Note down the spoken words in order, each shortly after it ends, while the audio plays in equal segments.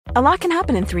A lot can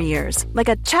happen in 3 years, like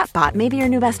a chatbot may be your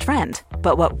new best friend.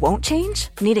 But what won't change?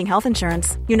 Needing health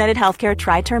insurance. United Healthcare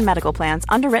Tri-Term Medical Plans,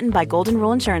 underwritten by Golden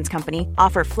Rule Insurance Company,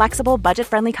 offer flexible,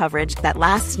 budget-friendly coverage that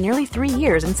lasts nearly 3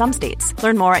 years in some states.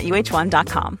 Learn more at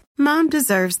uh1.com. Mom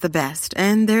deserves the best,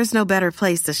 and there's no better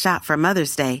place to shop for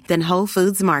Mother's Day than Whole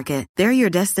Foods Market. They're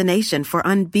your destination for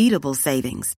unbeatable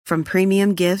savings, from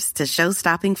premium gifts to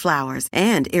show-stopping flowers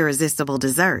and irresistible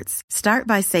desserts. Start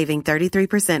by saving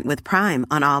 33% with Prime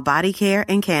on all body care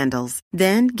and candles.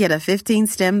 Then get a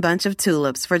 15-stem bunch of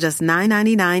tulips for just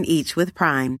 $9.99 each with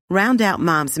Prime. Round out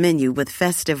Mom's menu with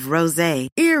festive rosé,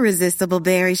 irresistible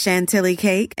berry chantilly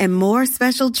cake, and more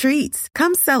special treats.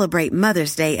 Come celebrate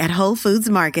Mother's Day at Whole Foods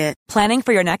Market. Planning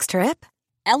for your next trip?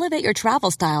 Elevate your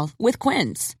travel style with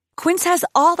Quince. Quince has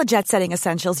all the jet-setting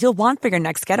essentials you'll want for your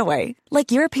next getaway,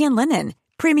 like European linen,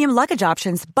 premium luggage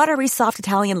options, buttery soft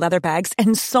Italian leather bags,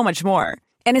 and so much more.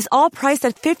 And is all priced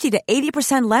at 50 to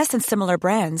 80% less than similar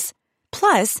brands.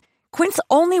 Plus, Quince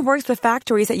only works with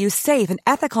factories that use safe and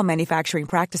ethical manufacturing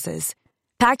practices.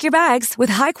 Pack your bags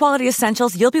with high-quality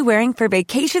essentials you'll be wearing for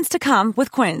vacations to come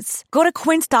with Quince. Go to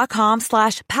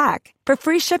quince.com/pack for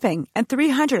free shipping and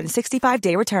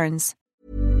 365-day returns.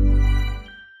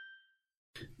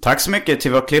 Tack så mycket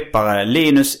till vår klippare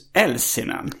Linus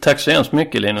Elsinen. Tack så hemskt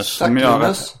mycket, Linus. Som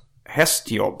gör ett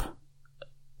hästjobb.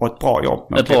 Och ett bra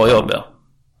jobb. Ett bra jobb, ja.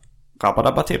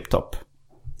 Rabba tipptopp.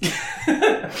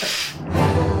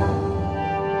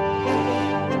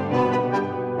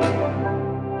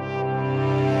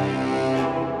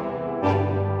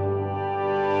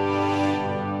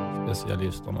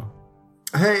 Specialisterna.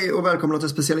 Hej och välkomna till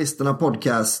Specialisterna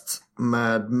podcast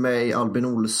med mig Albin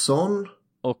Olsson.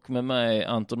 Och med mig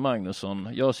Anton Magnusson.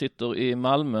 Jag sitter i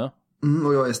Malmö.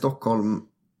 Och jag är i Stockholm.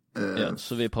 Ja,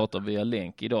 så vi pratar via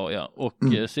länk idag, ja. Och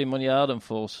Simon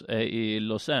Gärdenfors är i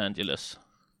Los Angeles.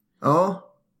 Ja,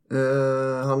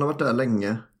 han har varit där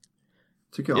länge,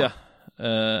 tycker jag. Ja,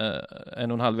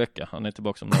 1,5 vecka. Han är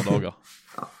tillbaka om några dagar.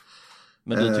 Ja.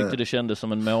 Men du tyckte det kändes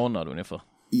som en månad ungefär.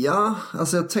 Ja,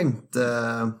 alltså jag tänkte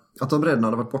att de redan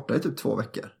hade varit borta i typ 2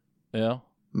 veckor. Ja.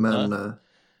 Men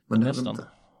nästan. Inte.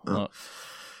 Ja.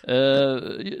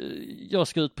 Jag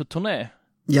ska ut på turné.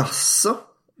 Jaså?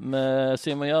 Med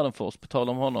Simon Gärdenfors, på tal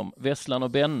om honom. Vesslan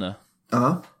och Benne.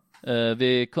 Ja.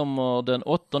 Vi kommer den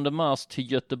 8 mars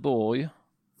till Göteborg.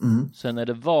 Sen är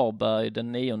det Varberg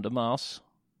den 9 mars.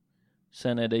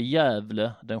 Sen är det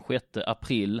Gävle den 6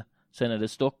 april. Sen är det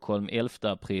Stockholm 11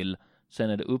 april. Sen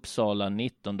är det Uppsala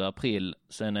 19 april.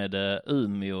 Sen är det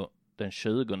Umeå den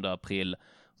 20 april.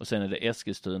 Och sen är det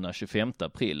Eskilstuna 25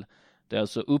 april. Det är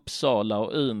alltså Uppsala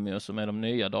och Umeå som är de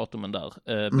nya datumen där.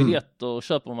 Biljetter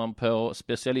köper man på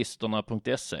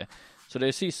specialisterna.se. Så det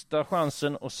är sista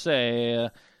chansen att se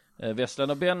Vesslan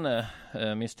och Benne,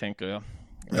 misstänker jag.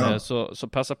 Ja. Så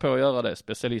passa på att göra det,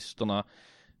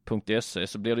 specialisterna.se.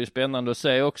 Så blir det ju spännande att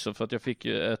se också, för att jag fick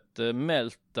ju ett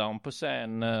meltdown på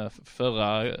scen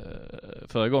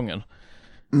förra gången.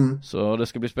 Så det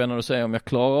ska bli spännande att se om jag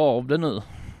klarar av det nu.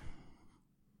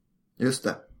 Just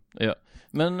det. Ja.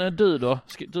 Men du då?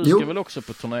 Du ska väl också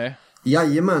på turné?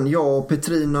 Jajamän, jag och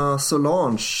Petrina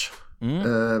Solange.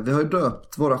 Vi har ju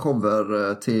döpt våra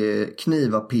shower till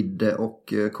Knivapidde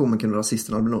och komikern och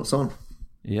rasisten Albin Olsson.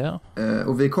 Ja.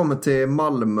 Och vi kommer till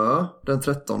Malmö den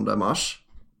 13 mars.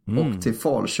 Och till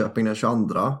Falköping den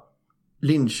 22.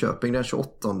 Linköping den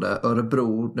 28.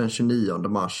 Örebro den 29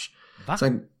 mars. Va?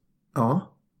 Sen, ja.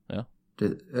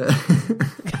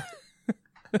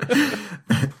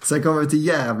 Sen kommer vi till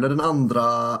Gävle den 2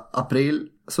 april,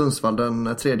 Sundsvall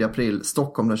den 3 april,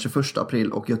 Stockholm den 21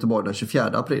 april och Göteborg den 24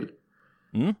 april.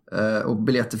 Och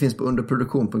biljetter finns på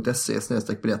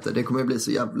underproduktion.se/biljetter. Det kommer bli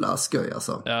så jävla skoj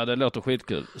alltså. Ja, det låter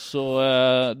skitkul. Så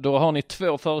då har ni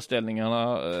 2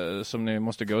 föreställningarna som ni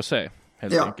måste gå och se,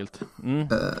 helt enkelt.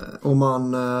 Och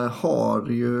man har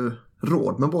ju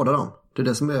råd med båda dem. Det är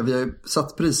det som är, vi har ju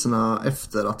satt priserna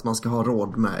efter att man ska ha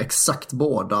råd med exakt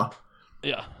båda.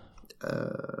 Ja.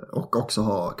 Och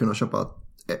också kunna köpa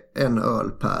en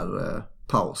öl per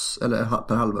paus, eller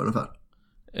per halvår ungefär.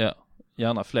 Ja,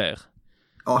 gärna fler.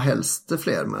 Ja, helst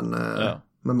fler, men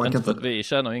man inte kan för att vi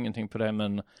tjänar ingenting på det,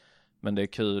 men det är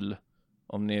kul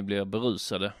om ni blir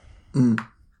berusade.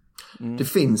 Det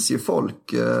finns ju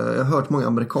folk, jag har hört många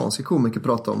amerikanska komiker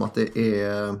prata om att det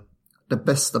är den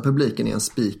bästa publiken är en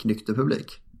spiknykter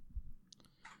publik.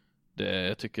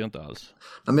 Det tycker jag inte alls.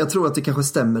 Nej, men jag tror att det kanske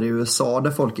stämmer i USA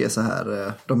där folk är så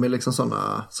här, de är liksom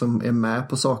sådana som är med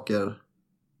på saker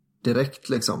direkt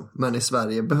liksom. Men i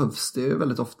Sverige behövs det ju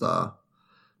väldigt ofta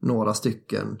några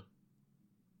stycken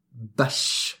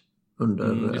bärs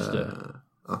under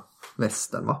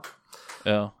västen, va?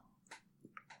 Ja.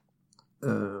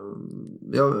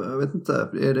 jag vet inte,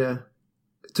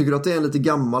 tycker du att det är en lite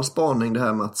gammal spaning det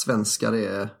här med att svenskar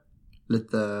är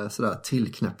lite sådär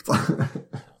tillknäppta?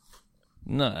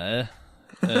 Nej,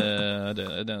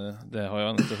 det har jag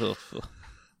inte hört för.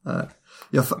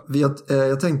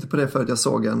 Jag tänkte på det för att jag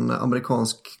såg en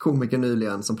amerikansk komiker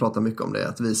nyligen som pratade mycket om det,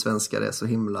 att vi svenskar är så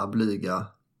himla blyga.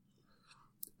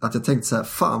 Att jag tänkte så här,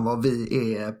 fan vad vi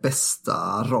är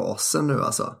bästa rasen nu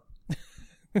alltså.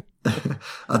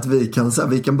 Att vi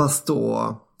kan bara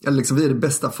stå, eller liksom vi är det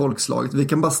bästa folkslaget. Vi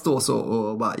kan bara stå så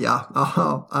och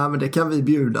bara, men det kan vi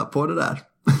bjuda på det där.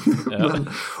 Ja. Men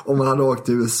om man hade åkt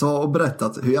till USA och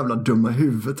berättat hur jävla dumma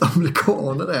huvudet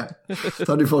amerikaner är,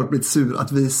 så hade ju folk blivit sur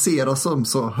att vi ser oss som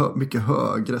så mycket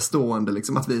högre stående,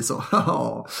 liksom att vi är så,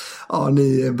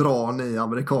 ni är bra, ni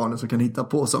amerikaner som kan hitta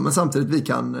på så, men samtidigt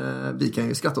vi kan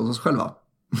ju skratta åt oss själva.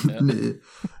 Ja.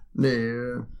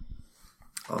 ni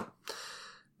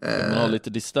man har lite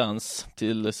distans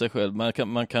till sig själv.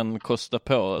 Man kan kosta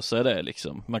på sig det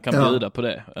liksom. Man kan bjuda på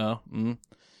det. Ja. Mm.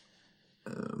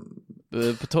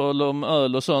 På tal om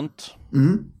öl och sånt.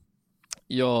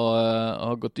 Jag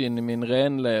har gått in i min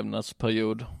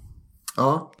renlevnadsperiod.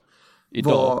 Ja.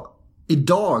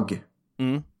 Idag?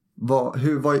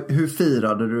 Hur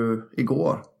firade du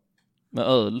igår? Med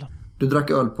öl. Du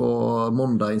drack öl på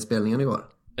måndagsinspelningen igår?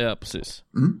 Ja, precis.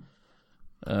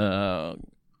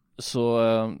 Så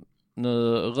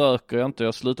nu röker jag inte. Jag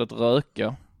har slutat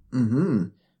röka.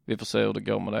 Vi får se hur det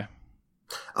går med det.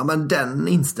 Ja, men den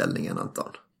inställningen,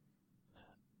 Anton.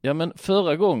 Ja, men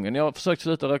förra gången, jag har försökt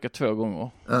sluta röka 2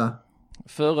 gånger.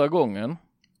 Förra gången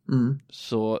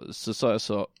så sa jag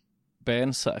så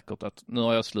bensäkert att nu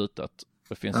har jag slutat.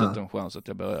 Det finns inte en chans att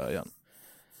jag börjar igen.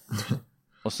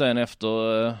 Och sen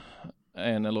efter 1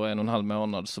 eller 1,5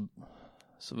 månad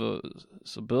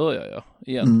så börjar jag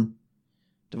igen.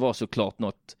 Det var såklart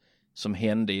något som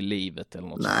hände i livet eller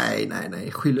något.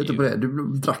 Nej. Skyll inte på det. Du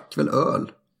drack väl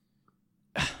öl?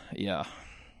 Ja.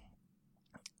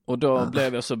 Och då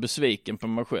blev jag så besviken på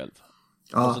mig själv.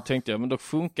 Och så tänkte jag, men då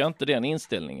funkar inte den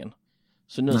inställningen.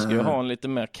 Så nu ska jag ha en lite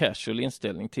mer casual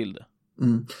inställning till det.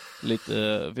 Lite,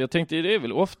 för jag tänkte, det är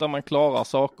väl ofta man klarar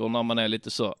saker när man är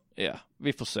lite så,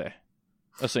 vi får se.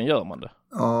 Och sen gör man det.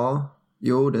 Ja,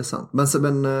 jo det är sant.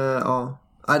 Men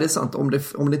nej, det är sant.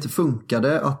 Om det inte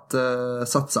funkade att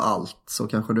satsa allt så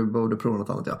kanske du borde prova något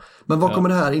annat. Ja. Men vad kommer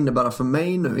det här innebära för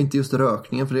mig nu? Inte just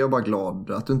rökningen, för det är jag bara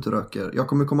glad att du inte röker. Jag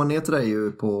kommer komma ner till dig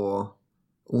ju på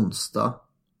onsdag.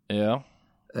 Ja.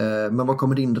 Men vad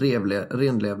kommer din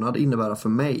renlevnad innebära för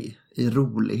mig i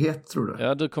rolighet, tror du?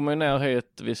 Ja, du kommer ner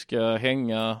hit, vi ska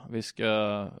hänga,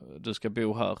 du ska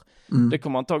bo här. Det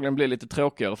kommer antagligen bli lite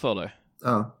tråkigare för dig.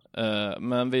 Ja.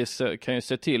 Men vi kan ju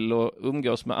se till att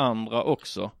umgås med andra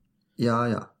också. Ja.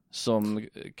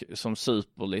 Som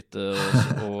super lite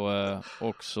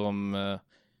och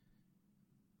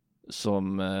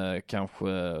som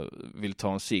kanske vill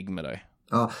ta en cigg med dig.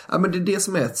 Ja, men det är det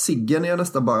som är att ciggen är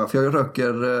nästan bara, för jag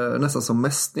röker nästan som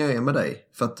mest när jag är med dig.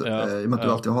 För att i och med att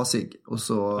du alltid har cigg. Och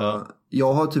så,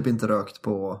 jag har typ inte rökt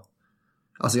på,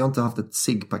 alltså jag har inte haft ett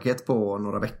ciggpaket på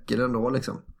några veckor ändå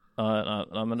liksom.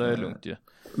 Nej, men det är lugnt ju.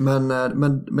 Men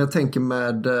jag tänker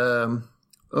med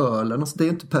ölen, alltså, det är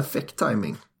inte perfekt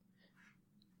timing.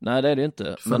 Nej, det är det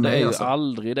inte. Men det är ju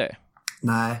aldrig det.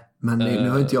 Nej, men nu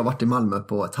har inte jag varit i Malmö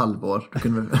på ett halvår.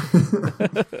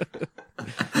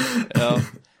 Ja,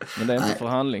 men det är inte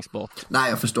förhandlingsbart. Nej,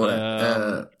 jag förstår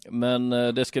det. Men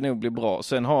det ska nog bli bra.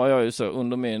 Sen har jag ju så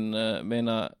under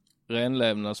mina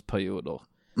renlevnadsperioder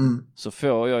så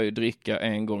får jag ju dricka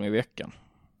 1 gång i veckan.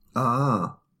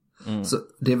 Så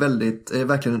det är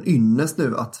verkligen en ynnest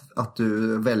nu att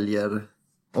du väljer,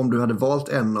 om du hade valt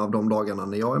en av de dagarna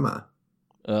när jag är med.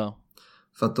 Ja.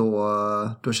 För att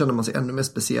då känner man sig ännu mer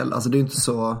speciell. Alltså det är inte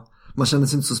så, man känner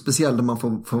sig inte så speciell när man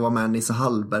får vara med Nisse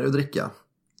Hallberg och dricka.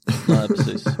 Nej,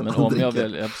 precis. Men om jag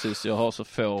väljer, precis, jag har så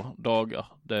få dagar.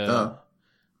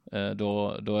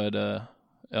 Då är det,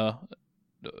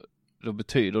 då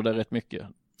betyder det rätt mycket.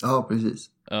 Ja, precis.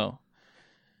 Ja.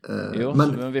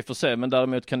 Men vi får se. Men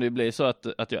däremot kan det ju bli så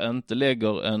att jag inte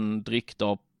lägger en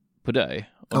drickdag på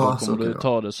dig. Och då kommer du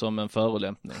ta det som en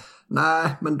förolämpning.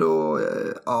 Nej, men då,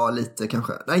 lite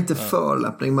kanske. Nej, inte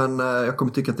förolämpning, men jag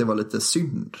kommer tycka att det var lite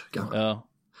synd kanske. Ja.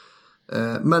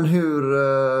 Men hur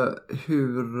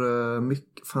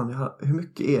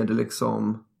mycket är det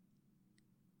liksom,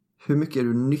 hur mycket är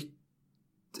du nytt,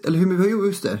 eller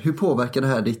hur påverkar det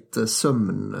här ditt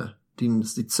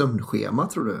ditt sömnschema,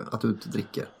 tror du, att du inte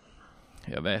dricker?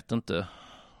 Jag vet inte.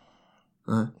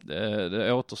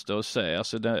 Det återstår att se.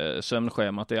 Alltså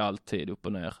sömnschemat är alltid upp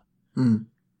och ner.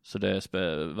 Så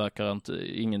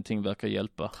ingenting verkar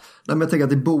hjälpa. Nej, men jag tänker att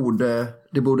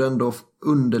det borde ändå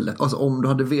underlätta. Alltså om du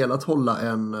hade velat hålla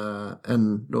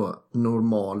en då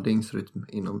normal dygnsrytm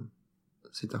inom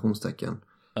citationstecken.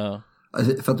 Ja.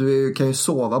 Alltså, för att du kan ju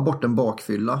sova bort en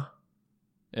bakfylla.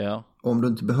 Ja. Om du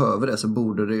inte behöver det så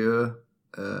borde du ju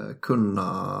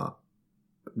kunna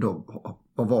då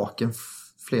vara vaken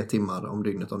fler timmar om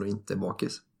dygnet om du inte är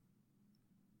bakis.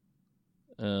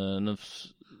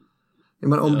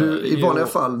 Men om du i vanliga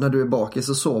fall när du är bakis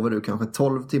så sover du kanske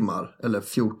 12 timmar eller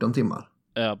 14 timmar.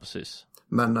 Ja, precis.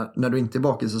 Men när du inte är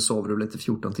bakis så sover du väl inte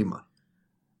 14 timmar?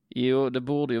 Jo, det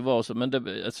borde ju vara så, men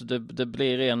det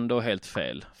blir ändå helt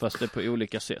fel, fast det är på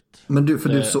olika sätt. Men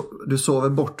du sover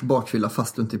bort bakfylla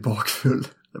fast du inte är bakfull.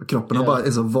 Kroppen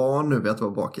är så van nu vid att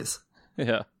vara bakis.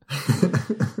 Ja.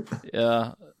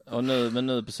 Ja, men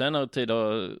nu på senare tid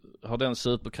har den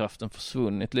superkraften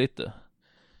försvunnit lite.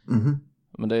 Mhm.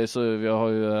 Men det är så, jag har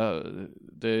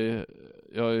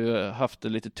ju haft det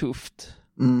lite tufft.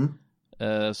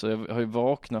 Så jag har ju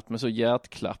vaknat med så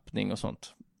hjärtklappning och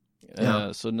sånt.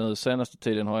 Så nu senaste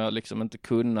tiden har jag liksom inte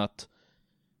kunnat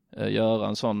göra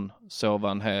en sån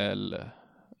sova en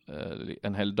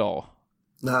hel dag.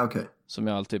 Nej, okej. Som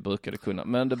jag alltid brukade kunna.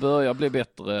 Men det börjar bli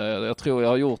bättre. Jag tror jag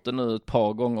har gjort det nu ett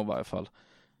par gånger i varje fall.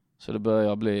 Så det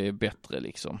börjar bli bättre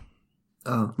liksom.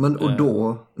 Ja, men och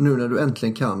då, nu när du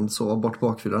äntligen kan sova bort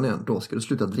bakfyllan igen, då ska du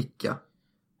sluta dricka.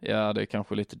 Ja, det är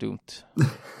kanske lite dumt.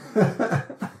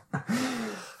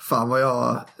 Fan vad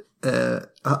jag...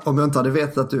 om jag inte hade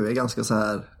vetat att du är ganska så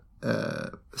här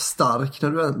stark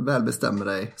när du väl bestämmer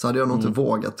dig, så hade jag nog inte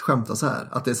vågat skämta så här.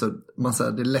 Att det är så, man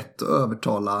säger, det är lätt att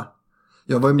övertala.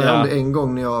 Jag var ju med om det en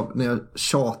gång när jag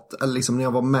eller liksom när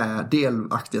jag var med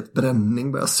delaktig i ett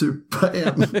bränning, började supa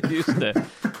igen. Just det.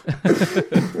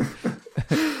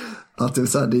 Att det,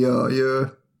 så här, det gör ju...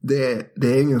 Det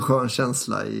är ingen skön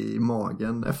känsla i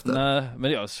magen efter. Nej,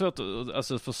 men jag har svårt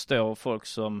att förstå folk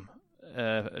som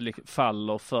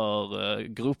faller för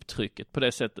grupptrycket på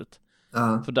det sättet.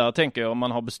 För där tänker jag, om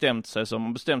man har bestämt sig så har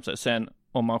man bestämt sig.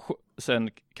 Sen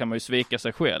kan man ju svika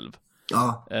sig själv.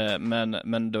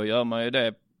 Men då gör man ju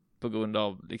det på grund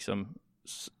av liksom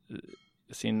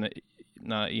sina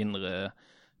inre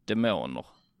demoner.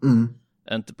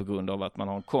 Inte på grund av att man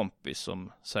har en kompis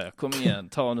som säger kom igen,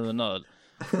 ta nu en öl.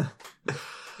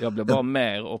 Jag blev bara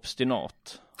mer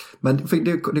obstinat. Men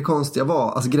det konstiga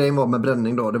var, alltså grejen var med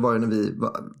bränning då, det var ju när vi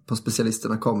var på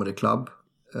Specialisterna Comedy Club,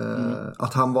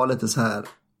 att han var lite så här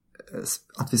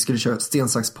att vi skulle köra sten,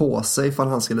 sax, påse ifall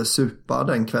han skulle supa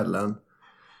den kvällen.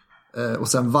 Och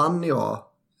sen vann jag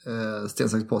sten,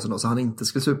 sax, påse då, så han inte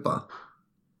skulle supa.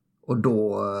 Och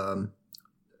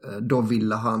då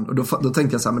ville han, och då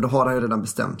tänkte jag så här, men då har han ju redan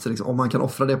bestämt sig liksom, om han kan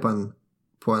offra det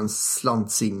på en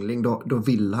slantsingling, då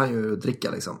vill han ju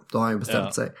dricka liksom. Då har han ju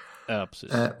bestämt sig. Ja,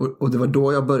 precis. Och det var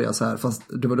då jag började så här, fast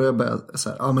det var då jag började så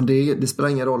här, men det spelar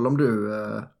ingen roll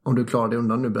om du klarar dig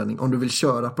undan nu, bränning. Om du vill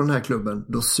köra på den här klubben,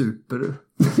 då super du.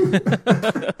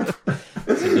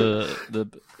 Så du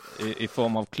i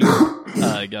form av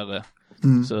klubbägare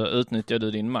så utnyttjar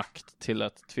du din makt till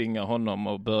att tvinga honom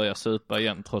att börja supa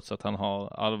igen trots att han har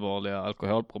allvarliga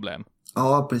alkoholproblem.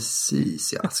 Ja,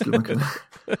 precis, ja, skulle man kunna.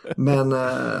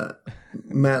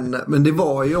 Men det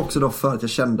var ju också då för att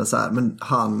jag kände så här, men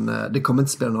det kommer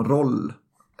inte spela någon roll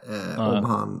om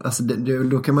han, alltså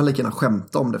då kan man lika gärna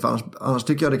skämta om det, för annars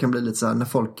tycker jag det kan bli lite så här när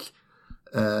folk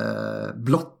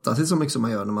blottar sig så mycket som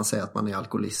man gör när man säger att man är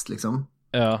alkoholist liksom.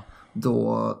 Ja.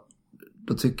 Då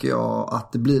tycker jag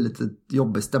att det blir lite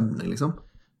jobbig stämning liksom.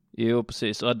 Jo,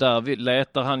 precis. Och där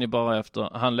letar han ju bara efter,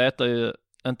 han letar ju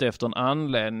inte efter en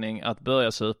anledning att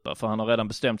börja supa, för han har redan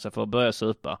bestämt sig för att börja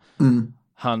supa.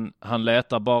 Han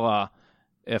letar bara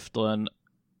efter en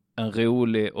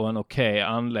rolig och en okej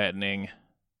anledning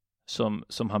som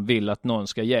han vill att någon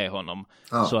ska ge honom.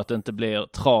 Så att det inte blir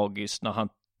tragiskt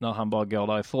när han bara går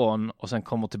därifrån och sen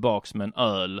kommer tillbaks med en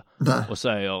öl och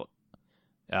säger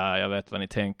ja, jag vet vad ni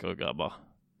tänker, grabbar.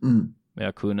 Men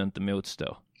jag kunde inte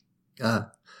motstå.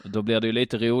 Då blir det ju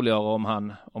lite roligare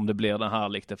om det blir den här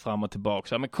lite fram och tillbaka.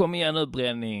 Så, men kom igen nu,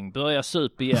 bränning. Börja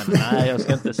supa igen. Nej, jag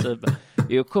ska inte supa.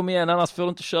 Jo, kom igen, annars får du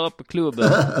inte köra på klubben.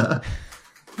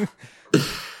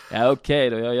 Ja, okej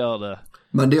då, jag gör det.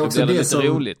 Men det är också det blir lite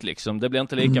roligt liksom. Det blir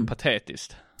inte lika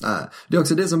patetiskt. Nej, det är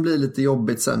också det som blir lite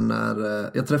jobbigt sen när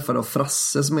jag träffade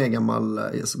Frasse som är gammal,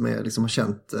 som är, liksom har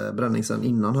känt bränning sen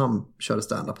innan han körde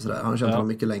stand-up och sådär. Han har känt honom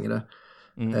mycket längre.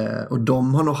 Och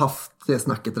de har nog haft det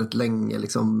snacket rätt länge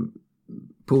liksom,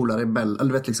 polare i Bell,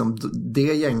 eller vet liksom, det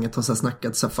gänget har så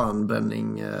snackat så fan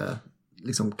bränning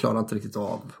liksom klarar inte riktigt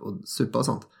av och supa och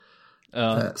sånt.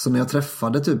 Så när jag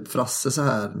träffade typ Frasse så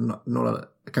här några,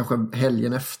 kanske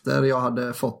helgen efter jag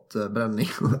hade fått bränning,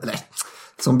 eller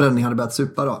som bränning hade börjat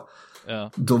supa då.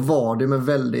 Då var det med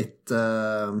väldigt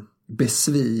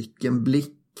besviken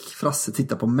blick Frasse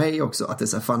titta på mig också, att det är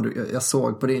så här, fan, jag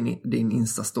såg på din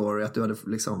Insta-story att du hade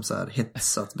liksom så här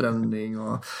hetsat bränning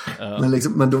och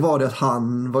men då var det att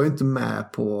han var ju inte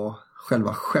med på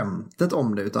själva skämtet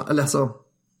om det, utan eller alltså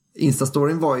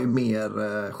Insta-storyn var ju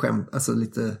mer skämt, alltså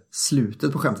lite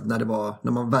slutet på skämtet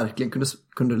när man verkligen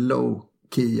kunde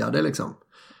low-keya det liksom.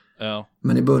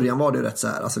 Men i början var det ju rätt så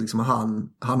här, alltså liksom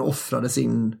han offrade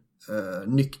sin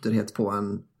nykterhet på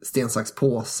en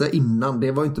stensaxpåse innan.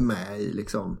 Det var ju inte med i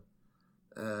liksom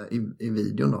i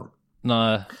videon då.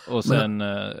 Nej, och sen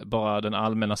bara den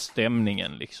allmänna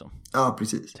stämningen liksom. Ja,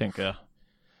 precis. Tänker jag.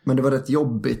 Men det var rätt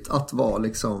jobbigt att vara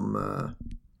liksom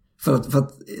för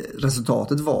att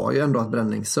resultatet var ju ändå att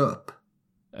bränning söp.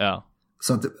 Ja.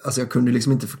 Så att alltså jag kunde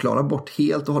liksom inte förklara bort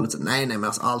helt och hållet. Nej men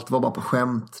alltså allt var bara på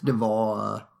skämt. Det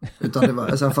var utan det var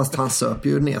alltså, fast han söp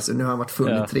ju ner sig. Nu har han varit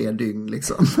full i 3 dygn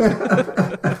liksom.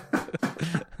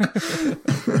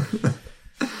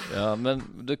 Ja, men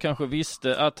du kanske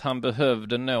visste att han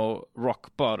behövde nå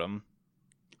rock bottom.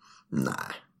 Nej.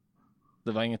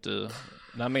 Det var inget du...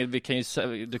 Nej, men du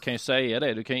kan ju säga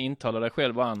det. Du kan ju intala dig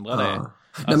själv och andra det.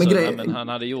 Alltså, men han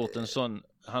hade gjort en sån...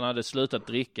 Han hade slutat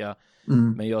dricka.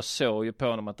 Men jag såg ju på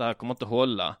honom att det här kommer inte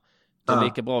hålla. Det är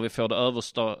lika bra vi får det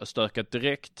överstökat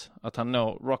direkt. Att han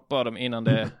når rock bottom innan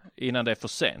det är för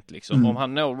sent liksom. Om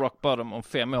han når rock bottom om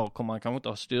 5 år kommer han kanske inte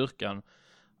ha styrkan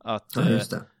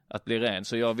att bli ren.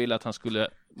 Så jag ville att han skulle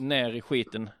ner i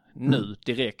skiten nu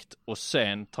direkt och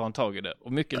sen ta en tag i det.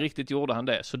 Och mycket riktigt gjorde han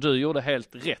det. Så du gjorde helt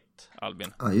rätt,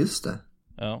 Albin. Ja, just det.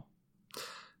 Ja.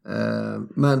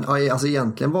 Men alltså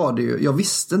egentligen var det ju, jag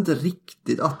visste inte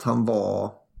riktigt att han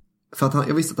var, för att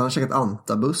jag visste att han hade käkat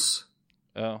antabus.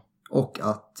 Ja. Och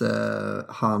att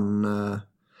han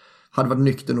hade varit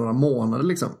nykter några månader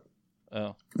liksom.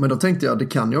 Ja. Men då tänkte jag, det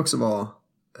kan ju också vara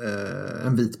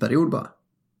en vit period bara.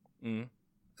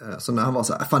 Så när han var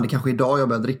så här, fan det kanske idag jag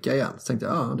börjar dricka igen. Så tänkte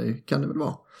jag, ja det kan det väl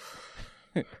vara.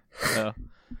 Ja,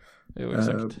 jo,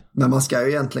 exakt. Men man ska ju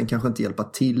egentligen kanske inte hjälpa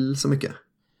till så mycket.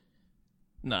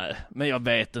 Nej, men jag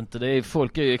vet inte.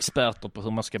 Folk är ju experter på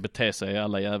hur man ska bete sig i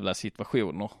alla jävla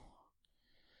situationer.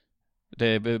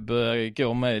 Det börjar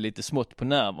gå med lite smått på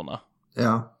nerverna.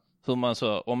 Ja. Hur man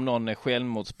så, om någon är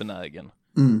självmordsbenägen.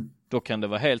 Då kan det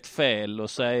vara helt fel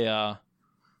att säga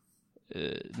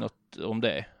något om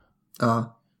det.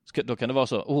 Ja. Då kan det vara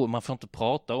så, man får inte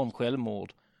prata om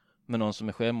självmord med någon som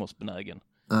är självmordsbenägen.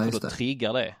 Ja, för då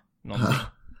triggar det någonting.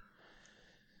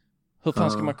 Hur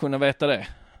fan ska man kunna veta det?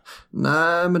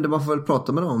 Nej, men man får väl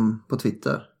prata med dem på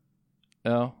Twitter.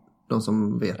 Ja. De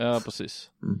som vet. Ja, precis.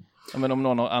 Ja, men om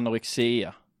någon har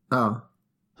anorexia. Ja.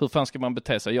 Hur fan ska man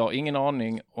bete sig? Jag har ingen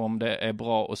aning om det är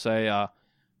bra att säga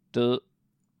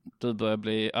du börjar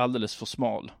bli alldeles för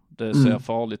smal. Det ser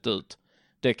farligt ut.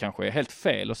 Det kanske är helt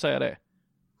fel att säga det.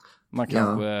 Man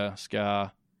kanske ska...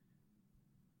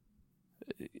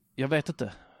 Jag vet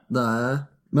inte. Nej,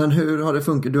 men hur har det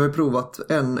funkat? Du har ju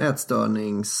provat en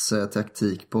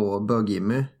ätstörningstaktik på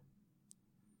Bög-Jimmy.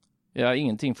 Ja,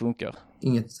 ingenting funkar.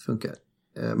 Inget funkar.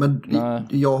 Men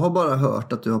jag har bara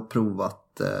hört att du har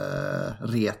provat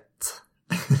ret.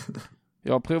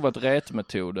 Jag har provat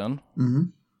retmetoden.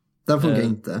 Den funkar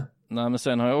inte. Nej, men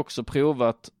sen har jag också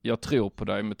provat jag tror på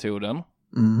dig-metoden.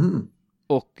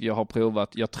 Och jag har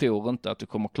provat jag tror inte att du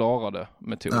kommer klara det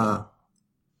metoden.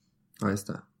 Ja, just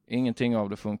det. Ingenting av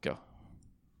det funkar.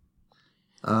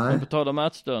 Nej. På tal om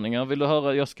ätstörningar, vill du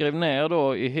höra? Jag skrev ner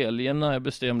då i helgen när jag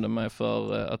bestämde mig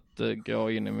för att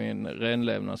gå in i min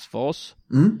renlevnadsfas.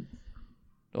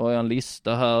 Då har jag en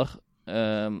lista här.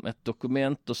 Ett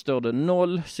dokument, då står det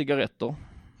 0 cigaretter.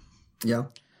 Ja.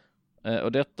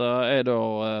 Och detta är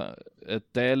då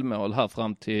ett delmål här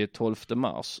fram till 12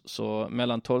 mars. Så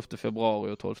mellan 12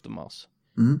 februari och 12 mars.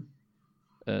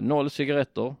 0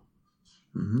 cigaretter.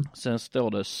 Sen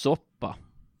står det soppa.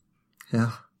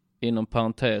 Ja. Inom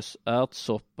parentes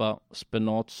ärtsoppa,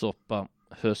 spenatsoppa,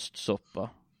 höstsoppa.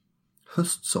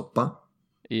 Höstsoppa?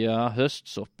 Ja,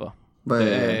 höstsoppa. Vad är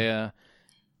det? Är,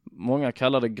 många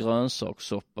kallar det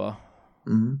grönsakssoppa.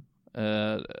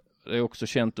 Det är också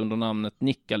känt under namnet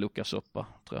nikkalukkasoppa,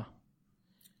 tror jag.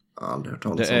 Aldrig hört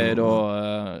talas det är då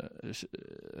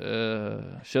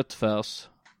köttfärs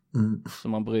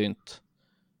som man brynt.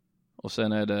 Och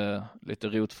sen är det lite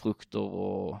rotfrukter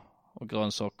och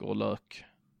grönsaker och lök.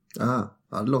 Ja,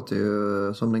 det låter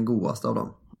ju som den godaste av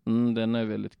dem. Den är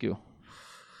väldigt god.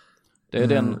 Det är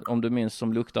den, om du minns,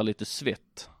 som luktar lite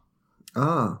svett.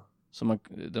 Ah. Som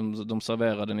de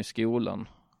serverar den i skolan.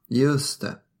 Just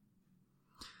det.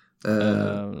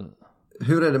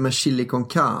 Hur är det med chili con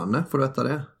carne? Får du äta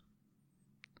det?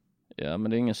 Ja,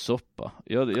 men det är ingen soppa.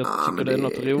 Jag tycker det är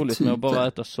något roligt med att bara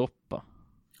äta soppa.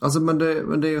 Alltså, men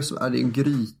det är ju så, det är en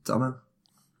gryta,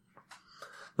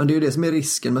 men det är ju det som är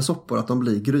risken med soppor, att de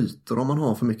blir grytor om man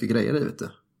har för mycket grejer i, vet du.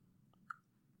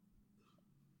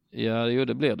 Ja, jo,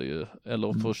 det blir det ju.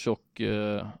 Eller för tjock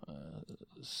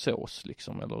sås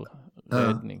liksom, eller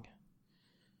redning.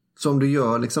 Så om du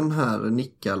gör liksom den här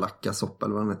nikkalacka-soppa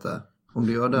eller vad den heter. Om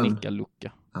du gör den...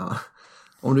 Nikkalucka. Ja.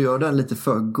 Om du gör den lite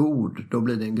för god, då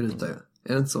blir det en gryta ju.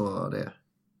 Är det inte så det är?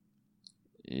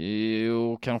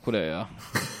 Jo, kanske det, ja.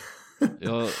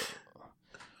 Jag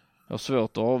har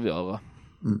svårt att avgöra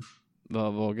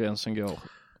var gränsen går.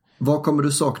 Vad kommer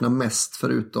du sakna mest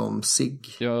förutom cigg?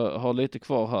 Jag har lite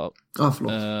kvar här.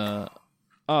 Förlåt.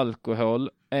 Alkohol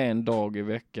 1 dag i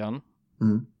veckan.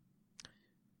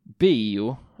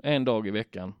 Bio 1 dag i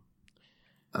veckan.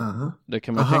 Det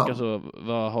kan man tänka så,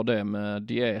 vad har det med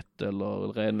diet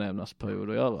eller renlevnadsperiod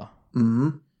att göra?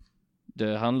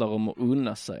 Det handlar om att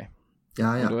unna sig.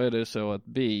 Ja. Och då är det så att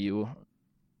bio,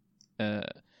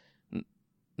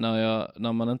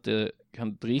 när man inte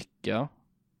kan dricka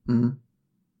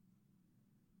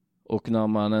och när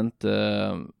man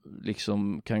inte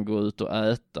liksom kan gå ut och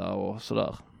äta och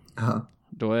sådär,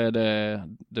 då är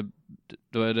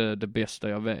det bästa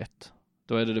jag vet.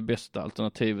 Då är det bästa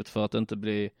alternativet för att inte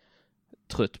bli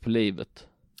trött på livet.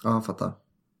 Ja, jag fattar.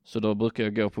 Så då brukar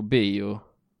jag gå på bio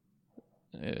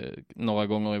några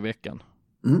gånger i veckan.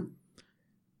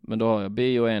 Men då har jag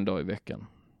bio 1 dag i veckan.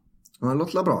 Ja, det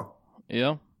låter bra.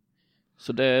 Ja.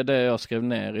 Så det är det jag skrev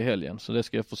ner i helgen. Så det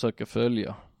ska jag försöka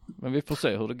följa. Men vi får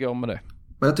se hur det går med det.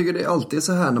 Men jag tycker det är alltid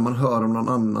så här när man hör om någon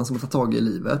annan som har tagit tag i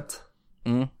livet.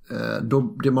 Då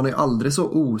blir man ju aldrig så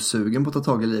osugen på att ta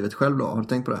tag i livet själv då. Har du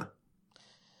tänkt på det?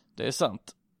 Det är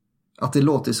sant. Att det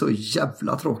låter så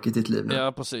jävla tråkigt i ditt liv nu.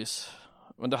 Ja, precis.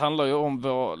 Men det handlar ju om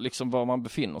var man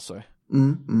befinner sig.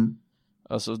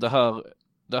 Alltså det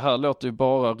här låter ju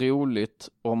bara roligt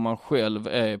om man själv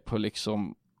är på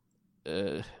liksom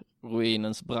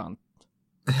ruinens brant.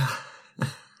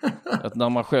 Att när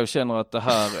man själv känner att det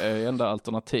här är enda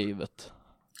alternativet.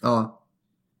 Ja.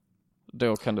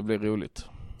 Då kan det bli roligt.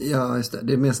 Ja, just det.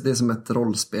 Det är som ett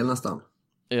rollspel nästan.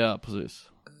 Ja, precis.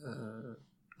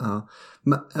 Ja.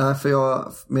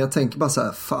 Men jag tänker bara så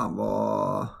här, fan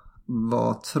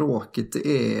vad tråkigt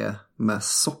det är med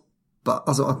soppa.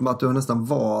 Alltså att du har nästan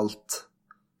valt.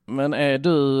 Men är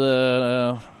du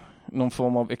någon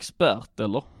form av expert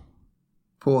eller?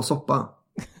 På soppa?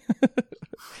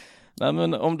 Nej,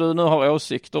 men om du nu har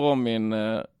åsikter om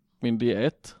min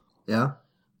diet. Ja.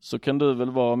 Så kan du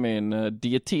väl vara min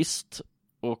dietist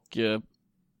och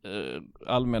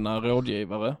allmänna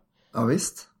rådgivare. Ja,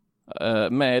 visst.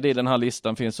 Med i den här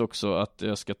listan finns också att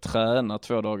jag ska träna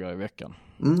 2 dagar i veckan.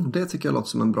 Det tycker jag låter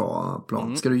som en bra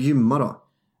plan. Ska du gymma då?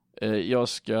 Jag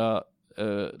ska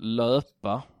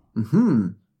löpa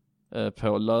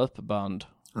på löpband.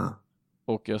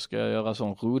 Och jag ska göra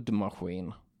sån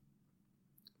roddmaskin.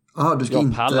 Du ska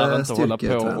jag pallar inte hålla på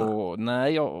träna. och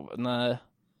nej.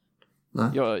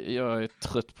 Jag är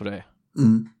trött på det.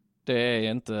 Det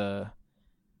är inte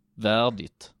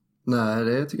värdigt. Nej,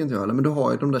 det tycker inte jag heller. Men du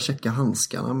har ju de där checka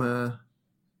handskarna med...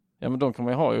 Ja, men de kan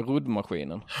man ju ha i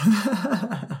roddmaskinen.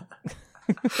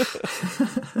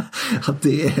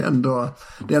 Det är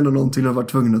ändå någonting du har varit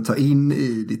tvungen att ta in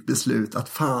i ditt beslut. Att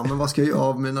fan, men vad ska jag göra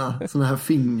av mina såna här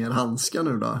fingerhandskar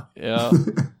nu då? Ja.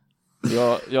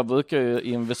 Jag brukar ju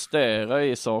investera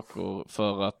i saker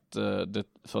för att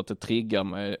det triggar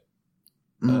mig.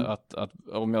 Att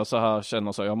om jag så här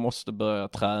känner så jag måste börja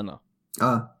träna.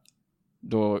 Ja.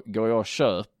 Då går jag och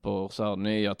köper så här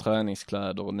nya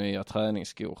träningskläder och nya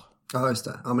träningsskor. Ja, just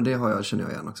det. Ja, men det känner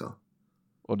jag igen också.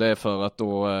 Och det är för att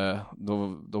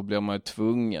då blir man ju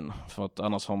tvungen. För att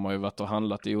annars har man ju varit och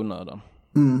handlat i onödan.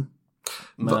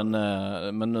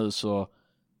 Men nu så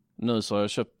har jag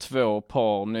köpt 2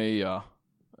 par nya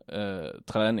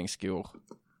träningsskor.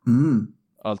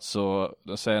 Alltså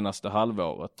det senaste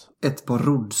halvåret. Ett par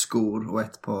roddskor och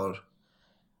ett par...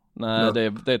 Nej, det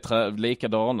är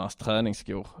likadana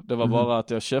träningsskor. Det var bara att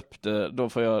jag köpte, då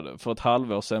för ett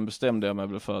halvår sedan bestämde jag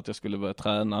mig för att jag skulle börja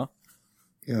träna.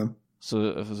 Ja.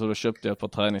 Så då köpte jag ett par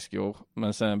träningsskor,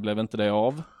 men sen blev inte det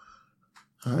av.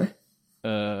 Nej.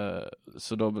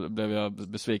 Så då blev jag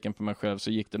besviken på mig själv,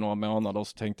 så gick det några månader och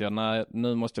så tänkte jag, nej,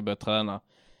 nu måste jag börja träna.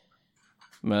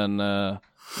 Men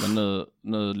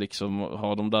nu liksom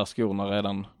har de där skorna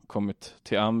redan kommit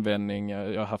till användning.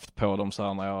 Jag har haft på dem så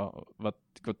här när jag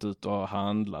gått ut och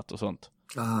handlat och sånt.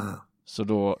 Så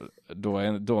då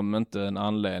är de inte en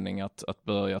anledning att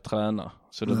börja träna.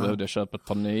 Så då behövde jag köpa ett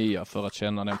par nya för att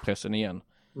känna den pressen igen.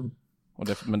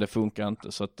 Men det funkar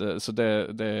inte. Så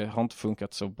det har inte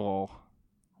funkat så bra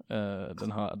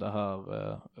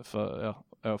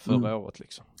förra året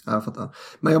liksom. Jag fattar.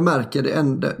 Men jag märker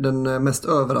den mest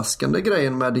överraskande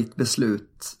grejen med ditt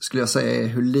beslut skulle jag säga är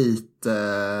hur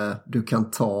lite du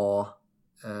kan ta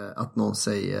att någon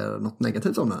säger något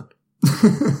negativt om den.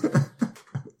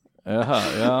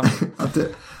 Ja.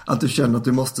 Att du känner att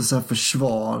du måste så här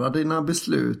försvara dina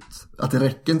beslut. Att det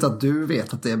räcker inte att du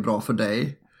vet att det är bra för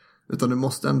dig. Utan du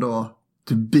måste ändå,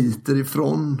 du biter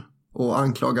ifrån och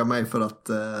anklagar mig för att...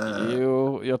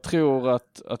 Jo, jag tror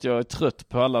att jag är trött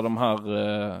på alla de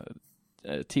här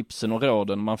tipsen och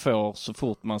råden man får så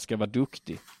fort man ska vara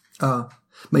duktig. Ja,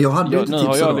 men jag hade inte tips. Nu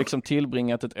har jag liksom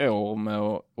tillbringat ett år med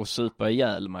att supa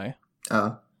ihjäl mig.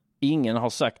 Ja. Ingen har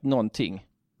sagt någonting.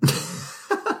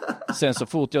 Sen så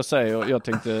fort jag säger,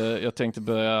 jag tänkte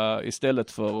börja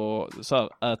istället för att så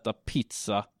här, äta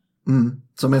pizza.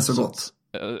 Som är så gott.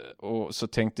 Och så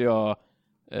tänkte jag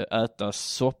äta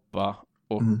soppa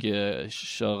och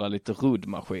köra lite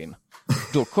ruddmaskin.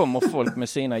 Då kommer folk med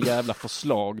sina jävla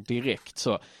förslag direkt.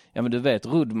 Så, ja men du vet,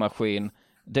 ruddmaskin,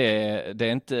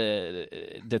 det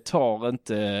tar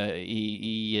inte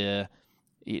i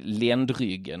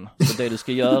ländryggen. Så det du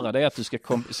ska göra det är att du ska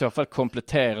i så fall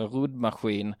komplettera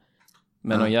ruddmaskin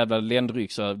med någon jävla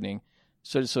ländryggsövning.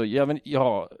 Så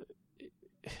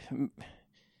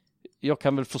jag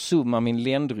kan väl försumma min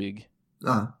ländrygg.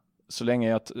 Så länge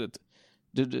jag...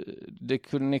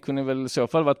 Ni kunde väl i så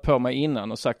fall varit på mig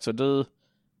innan och sagt så du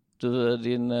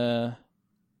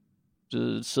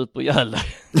super ihjäl dig.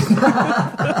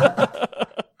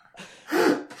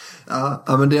 Ja,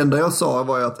 men det enda jag sa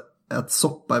var ju att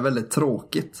soppa är väldigt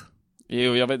tråkigt.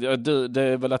 Jo, jag vet, det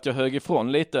är väl att jag hög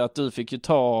ifrån lite att du fick ju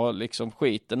ta liksom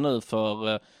skiten nu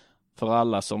för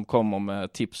alla som kommer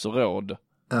med tips och råd.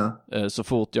 Så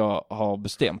fort jag har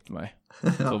bestämt mig.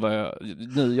 För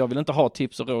jag vill inte ha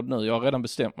tips och råd nu. Jag har redan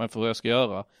bestämt mig för vad jag ska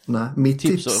göra. Nej, mitt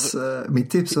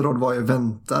tips och råd var ju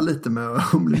vänta lite med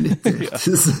att bli lite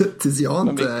tills jag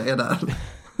inte är där.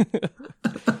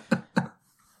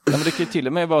 Ja, men det kan ju till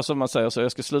och med vara som man säger så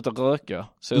jag ska sluta röka.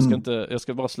 Så jag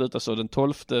ska bara sluta så den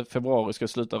 12 februari ska jag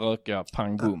sluta röka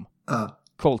pang boom.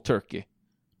 Cold turkey.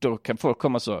 Då kan folk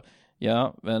komma så.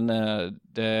 Ja, men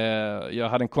jag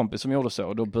hade en kompis som gjorde så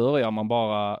och då börjar man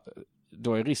bara,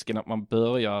 då är risken att man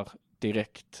börjar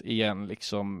direkt igen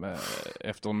liksom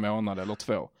efter en månad eller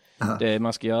 2. Det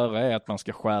man ska göra är att man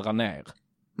ska skära ner.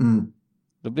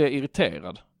 Då blir jag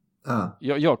irriterad.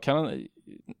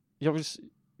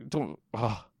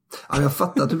 Jag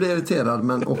fattar att du blir irriterad,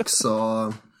 men också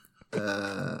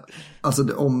alltså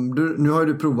nu har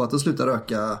ju du provat att sluta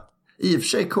röka i och för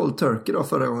sig cold turkey då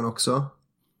förra gången också.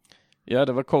 Ja,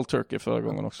 det var cold turkey förra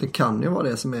gången också. Det kan ju vara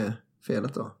det som är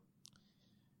felet då.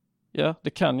 Ja, det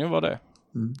kan ju vara det.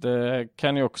 Det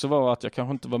kan ju också vara att jag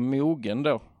kanske inte var mogen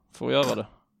då för att göra det.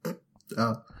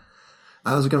 Ja.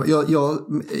 Alltså,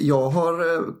 jag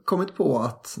har kommit på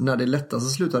att när det är lättast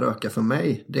att sluta röka för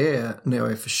mig, det är när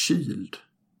jag är förkyld.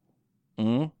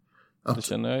 Det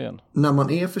känner jag igen. När man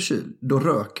är förkyld,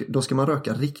 då ska man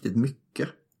röka riktigt mycket.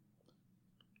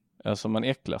 Alltså man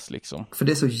äcklas liksom. För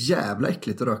det är så jävla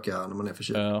äckligt att röka när man är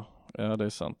förkyld. Ja, det är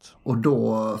sant. Och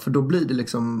då blir det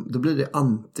liksom, då blir det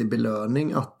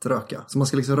antibelöning att röka. Så man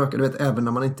ska liksom röka, du vet, även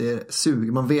när man inte är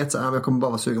sugen. Man vet så här, jag kommer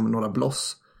bara vara sugen med några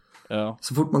bloss. Ja.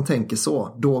 Så fort man tänker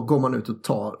så, då går man ut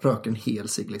och röker en hel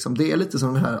cigg liksom. Det är lite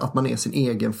som den här att man är sin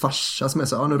egen farsa som är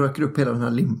så, nu röker upp hela den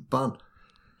här limpan.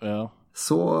 Ja.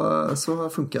 Så har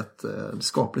funkat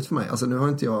skapligt för mig. Alltså nu har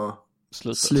inte jag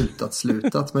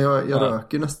slutat men jag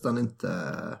röker nästan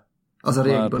inte. Alltså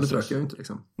regelbundet röker jag inte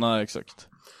liksom. Nej, exakt.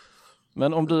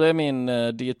 Men om du är min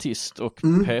dietist och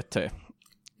PT.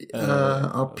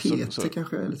 PT så.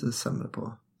 Kanske jag är lite sämre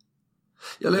på.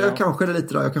 Eller jag kanske är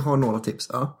lite där, jag kanske har några tips.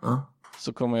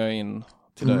 Så kommer jag in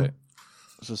till dig.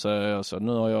 Så säger jag så,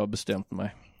 nu har jag bestämt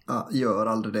mig. Ja, gör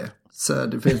aldrig det. Så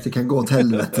det kan gå åt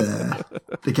helvete.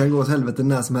 Det kan gå åt helvete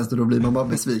när som helst och då blir man bara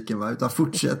besviken, va? Utan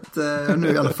fortsätt nu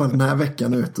i alla fall den här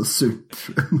veckan ut och sup.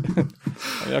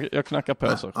 Jag knackar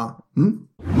på så.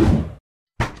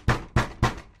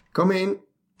 Kom in.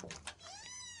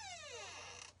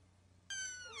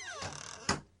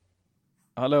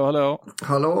 Hallå.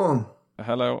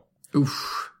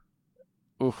 Usch,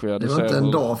 ja, det var inte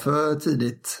en dag för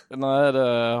tidigt. Nej,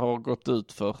 det har gått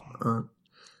ut för.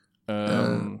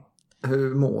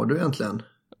 Hur mår du egentligen?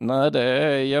 Nej, det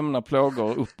är jämna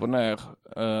plågor upp och ner.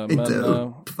 Inte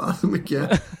upp, va? Så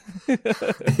mycket.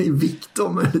 I vikt då,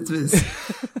 möjligtvis.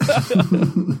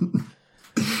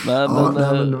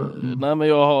 Nej, men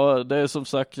jag har, det är som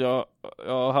sagt, jag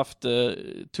har haft det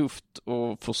tufft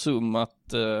och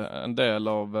försummat en del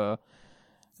av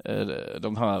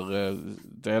de här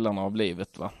delarna av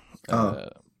livet, va. Ja.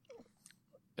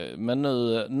 Men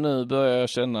nu börjar jag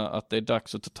känna att det är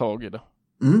dags att ta tag i det.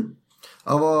 Mm.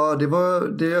 Ja, det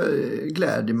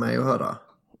gläder mig att höra.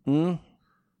 Mm.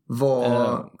 Vad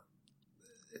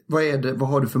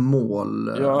har du för mål,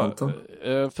 Anton?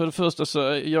 För det första så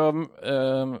jag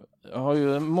har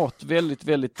ju mått väldigt,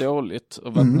 väldigt dåligt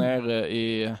och varit nere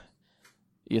i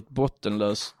ett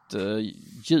bottenlöst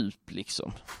djup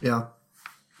liksom. Ja.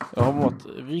 Jag har mått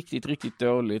riktigt, riktigt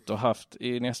dåligt och haft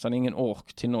nästan ingen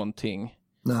ork till någonting.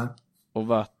 Nej. Och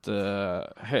varit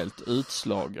helt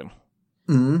utslagen.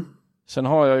 Mm. Sen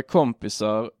har jag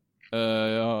kompisar.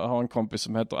 Jag har en kompis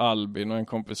som heter Albin och en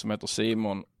kompis som heter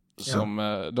Simon. Som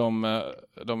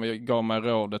de gav mig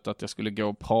rådet att jag skulle gå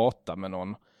och prata med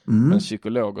någon. Med en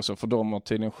psykolog och så. För de har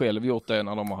tydligen själv gjort det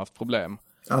när de har haft problem.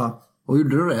 Ja. Och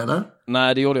gjorde du det eller?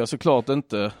 Nej, det gjorde jag såklart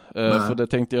inte. För det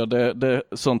tänkte jag,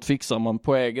 sånt fixar man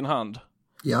på egen hand.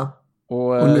 Ja.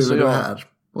 Och nu så är du här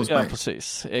hos mig. Ja,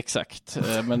 precis. Exakt.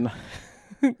 Men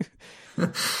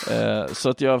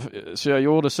så jag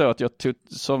gjorde så att jag tog,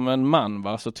 som en man,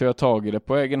 va, så tog jag tag i det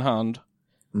på egen hand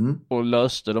och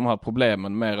löste de här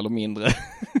problemen mer eller mindre.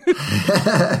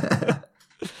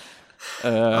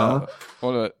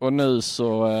 Och nu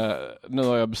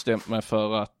har jag bestämt mig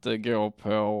för att gå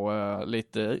på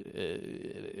lite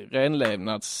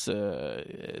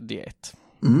renlevnadsdiet.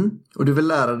 Och du vill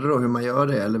lära dig då hur man gör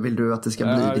det, eller vill du att det ska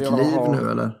bli ditt liv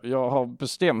nu, eller? Jag har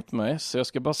bestämt mig, så jag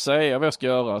ska bara säga vad jag ska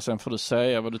göra, sen får du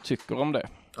säga vad du tycker om det.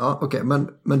 Ja, okej.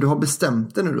 Men du har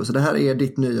bestämt det nu då, så det här är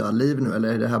ditt nya liv nu,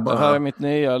 eller är det här bara... Det här är mitt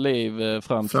nya liv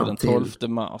fram till den 12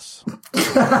 mars.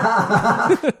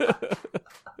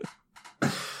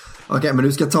 Okej, men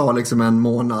du ska ta liksom en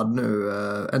månad nu,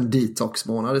 en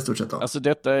detox-månad i stort sett då? Alltså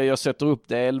jag sätter upp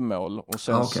delmål och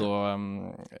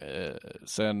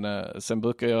sen sen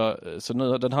brukar jag, så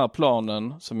nu den här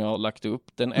planen som jag har lagt upp,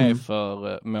 den är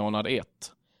för månad 1.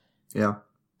 Ja.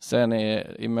 Sen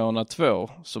i månad 2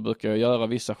 så brukar jag göra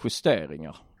vissa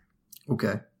justeringar.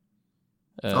 Okej.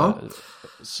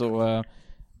 Så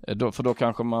då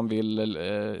kanske man vill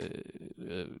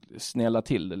snälla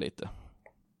till det lite.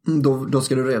 Då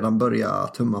ska du redan börja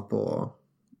tumma på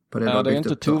det. Ja, det är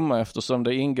inte tumma eftersom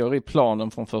det ingår i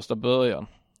planen från första början.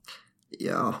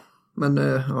 Ja, men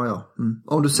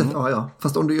om du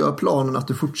fast om du gör planen att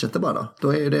du fortsätter bara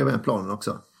då är det med planen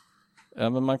också. Ja,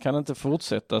 men man kan inte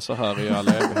fortsätta så här i all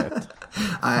evighet.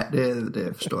 Nej,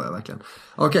 det förstår jag verkligen.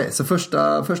 Okej, så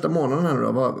första månaden här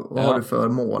då, vad har du för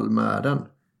mål med den?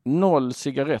 0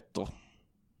 cigaretter.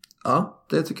 Ja,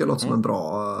 det tycker jag låter som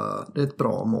det är ett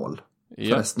bra mål. För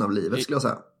resten av livet skulle jag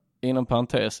säga. Inom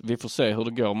parentes, vi får se hur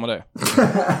det går med det.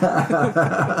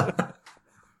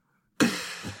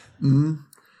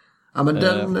 Ja, men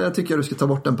den tycker jag du ska ta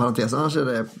bort den parentesen. Annars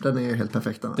den är helt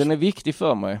perfekt annars. Den är viktig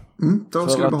för mig. Då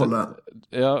ska du behålla den.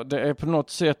 Ja, det är på något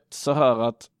sätt så här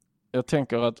att jag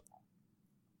tänker att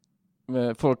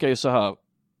folk är ju så här.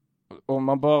 Om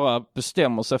man bara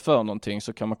bestämmer sig för någonting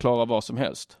så kan man klara vad som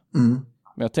helst. Men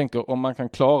jag tänker om man kan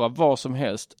klara vad som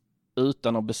helst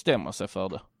utan att bestämma sig för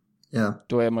det. Ja.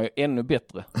 Då är man ju ännu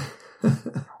bättre.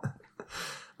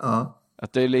 Ja.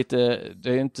 Att det är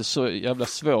inte så jävla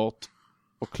svårt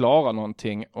att klara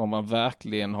någonting om man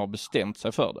verkligen har bestämt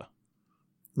sig för det.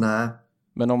 Nej.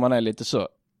 Men om man är lite så,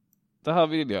 det här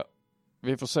vill jag.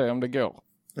 Vi får se om det går.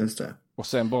 Just det. Och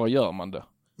sen bara gör man det.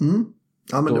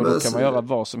 Ja, men då kan man göra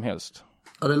vad som helst.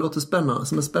 Ja, det låter spännande,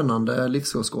 som en spännande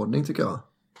livsåskådning tycker jag.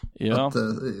 Ja. Att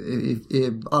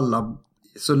alla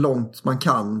så långt man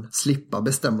kan slippa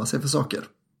bestämma sig för saker.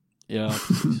 Ja.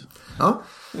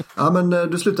 Ja, men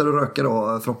du slutade röka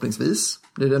då förhoppningsvis.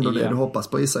 Det är ändå det du hoppas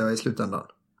på, gissar jag, i slutändan.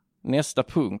 Nästa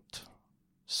punkt.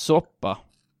 Soppa.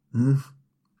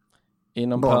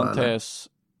 Inom parentes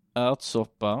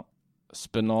ärtsoppa,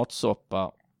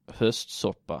 spenatsoppa,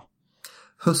 höstsoppa.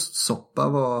 Höstsoppa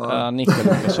var... Ja,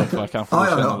 Nickelucka-soppa kanske du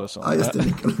känner det som. Ja, just det,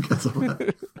 Nickelucka-soppa.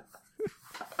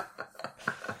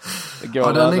 Det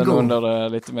går även under det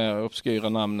lite mer obskyra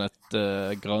namnet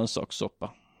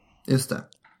grönsakssoppa. Just det.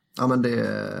 Ja, men det...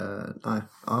 Nej.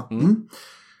 Ja,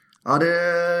 ja,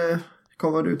 det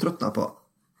kommer du tröttna på.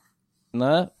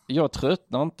 Nej, jag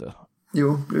tröttnar inte.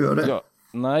 Jo, du gör det.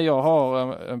 Jag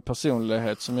har en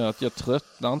personlighet som gör att jag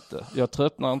tröttnar inte. Jag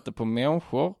tröttnar inte på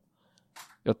människor.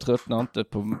 Jag tröttnar inte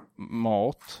på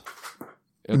mat.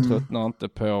 Jag tröttnar inte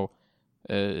på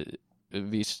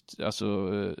visst, alltså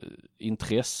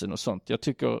intressen och sånt. Jag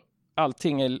tycker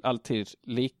allting är alltid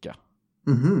lika.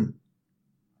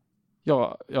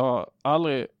 Jag har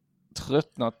aldrig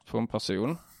tröttnat på en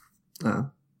person. Nej.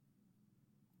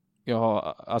 Jag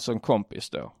har alltså en kompis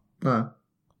då. Nej.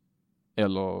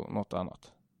 Eller något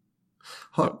annat.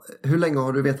 Hur länge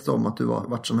har du vetat om att du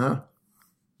varit sån här?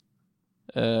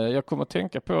 Jag kommer att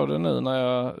tänka på det nu när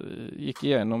jag gick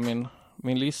igenom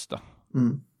min lista.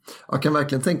 Mm. Jag kan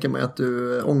verkligen tänka mig att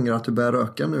du ångrar att du börjar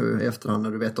röka nu i efterhand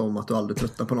när du vet om att du aldrig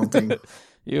tröttnar på någonting.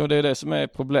 Jo, det är det som är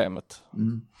problemet.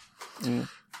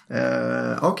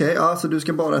 Okej, så du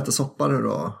ska bara äta soppa nu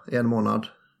då i en månad?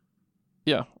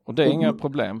 Ja, och det är inga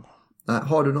problem. Nej,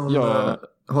 har du någon, jag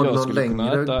skulle kunna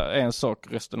längre... äta en sak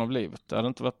resten av livet. Det hade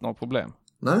inte varit några problem.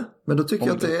 Nej, men då tycker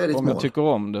jag att det är ditt mål. Om jag tycker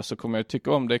om det så kommer jag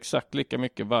tycka om det exakt lika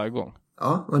mycket varje gång.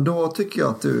 Ja, men då tycker jag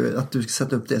att du ska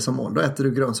sätta upp det som mål. Då äter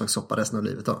du grönsakssoppa resten av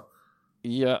livet då?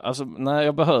 Ja, alltså nej,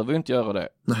 jag behöver ju inte göra det.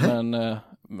 Nej.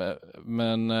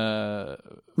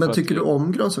 Men tycker du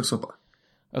om grönsakssoppa?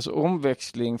 Alltså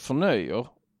omväxling förnöjer,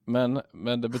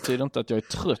 men det betyder inte att jag är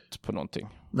trött på någonting.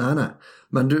 Nej.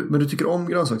 Men du tycker om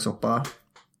grönsakssoppa?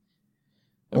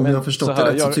 Om jag har förstått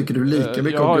det rätt så tycker du lika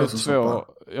mycket om grönsakssoppa.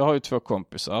 Jag har ju 2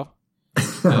 kompisar.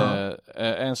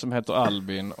 En som heter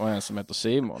Albin och en som heter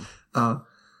Simon. Ja.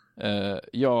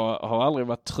 Jag har aldrig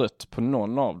varit trött på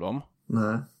någon av dem.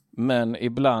 Nej. Men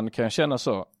ibland kan jag känna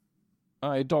så.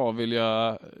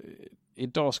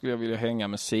 Idag skulle jag vilja hänga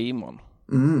med Simon.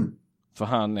 Mm. För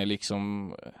han är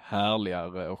liksom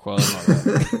härligare och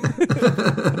skönare.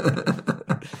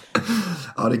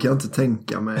 Ja, det kan jag inte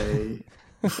tänka mig.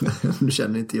 Nu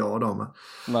känner inte jag dem.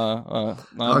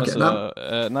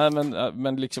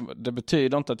 Men liksom, det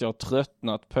betyder inte att jag har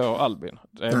tröttnat på Albin.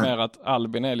 Det är mer att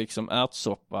Albin är liksom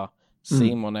ärtsoppa.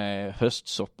 Simon är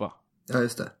höstsoppa. Ja,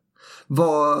 just det.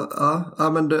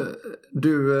 Men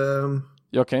du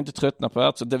Jag kan inte tröttna på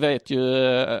ärtsoppa. Det vet ju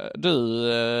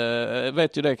du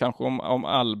vet ju det kanske om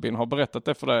Albin har berättat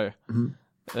det för dig.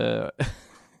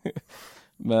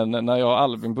 Men när jag och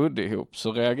Albin bodde ihop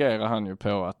så reagerade han ju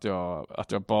på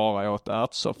att jag bara åt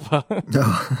ärtsoppa.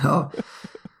 Ja.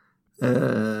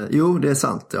 Jo, det är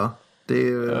sant, ja. Det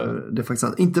är faktiskt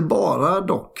sant. Inte bara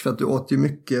dock, för att du åt ju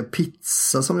mycket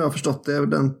pizza som jag har förstått det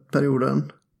den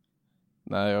perioden.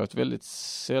 Nej, jag åt väldigt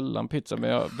sällan pizza, men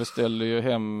jag beställde ju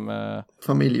hem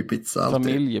familjepizza alltid.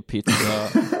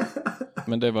 Familjepizza,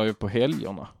 men det var ju på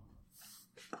helgerna.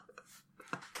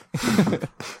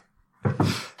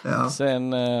 Ja.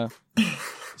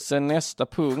 Sen nästa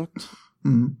punkt,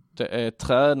 det är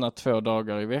träna 2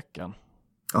 dagar i veckan.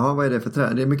 Ja, vad är det för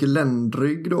träning? Det är mycket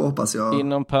ländrygg då, hoppas jag.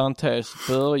 Inom parentes,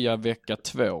 börja vecka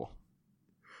 2.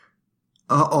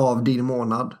 Av din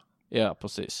månad? Ja,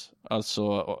 precis. Alltså,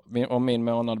 om min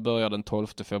månad börjar den 12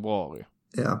 februari.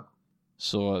 Ja.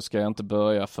 Så ska jag inte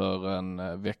börja för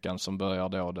en veckan som börjar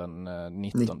då den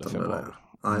 19 februari.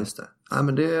 Ja, just det. Ja,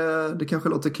 men det kanske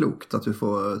låter klokt att du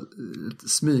får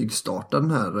smygstarta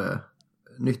den här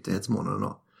nyttighetsmånaden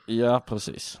då. Ja,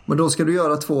 precis. Men då ska du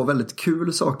göra 2 väldigt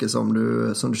kul saker som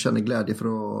du känner glädje för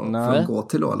att gå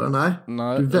till då, eller?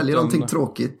 Nej, du väljer någonting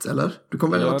tråkigt, eller? Du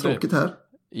kommer välja något tråkigt här.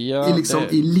 Ja,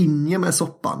 I linje med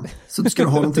soppan. Så du ska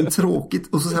ha någonting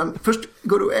tråkigt. Och så sen, först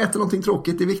går du och äter någonting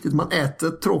tråkigt. Det är viktigt att man äter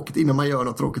tråkigt innan man gör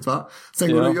något tråkigt, va?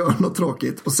 Sen går du och gör något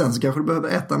tråkigt. Och sen så kanske du behöver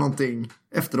äta någonting.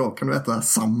 Efteråt kan du äta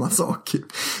samma sak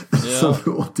som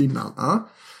du åt innan. Ja.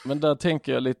 Men där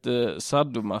tänker jag lite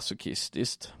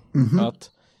sadomasochistiskt.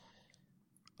 Att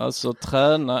alltså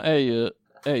träna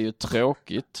är ju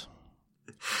tråkigt.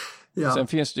 Ja. Sen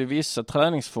finns det ju vissa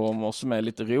träningsformer som är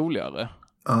lite roligare.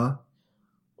 Ja.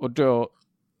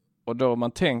 Och då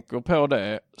man tänker på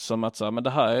det som att så här, men det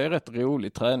här är rätt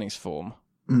rolig träningsform.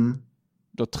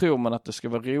 Då tror man att det ska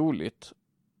vara roligt.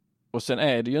 Och sen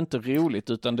är det ju inte roligt,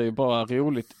 utan det är bara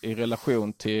roligt i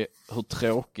relation till hur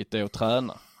tråkigt det är att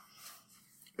träna.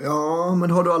 Ja,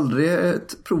 men har du aldrig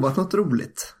provat något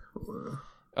roligt?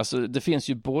 Alltså det finns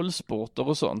ju bollsporter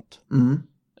och sånt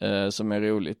som är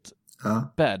roligt.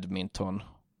 Ja. Badminton.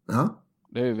 Ja.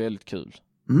 Det är ju väldigt kul.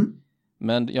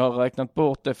 Men jag har räknat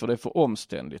bort det för det är för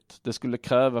omständigt. Det skulle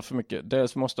kräva för mycket.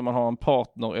 Dels måste man ha en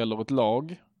partner eller ett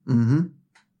lag.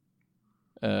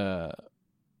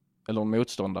 Eller en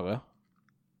motståndare.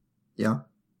 Ja.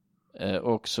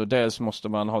 Och så dels måste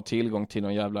man ha tillgång till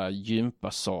någon jävla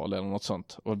gympasal eller något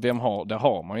sånt. Och det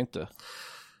har man ju inte.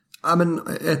 Ja, men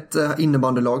ett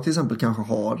innebandylag till exempel kanske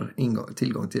har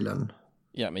tillgång till en.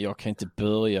 Ja, men jag kan inte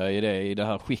börja i det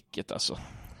här skicket alltså.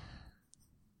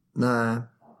 Nej.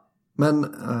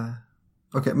 Men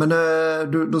okej, men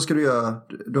då ska du göra.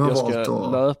 Du har valt att jag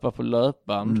ska löpa på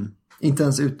löpband. Inte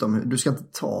ens utomhus. Du ska inte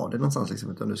ta det någonstans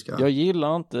liksom, utan du ska. Jag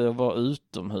gillar inte att vara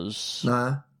utomhus.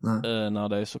 Nej. När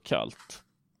det är så kallt.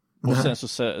 Och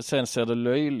sen ser det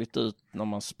löjligt ut när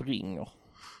man springer.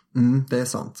 Det är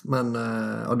sant. Men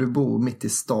du bor mitt i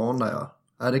stan där, ja.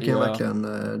 Det kan jag verkligen...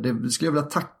 Det skulle jag vilja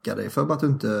tacka dig för att du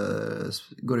inte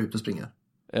går ut och springer.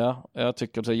 Ja, jag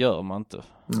tycker det gör man inte.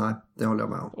 Nej, det håller jag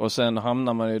med om. Och sen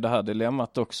hamnar man i det här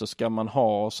dilemmat också. Ska man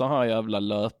ha så här jävla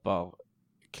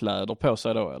löparkläder på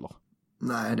sig då, eller?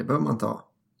 Nej, det behöver man inte ha.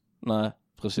 Nej,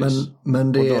 precis.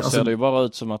 Men det, och då alltså... ser det ju bara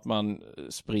ut som att man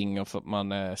springer för att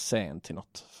man är sen till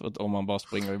något. För att om man bara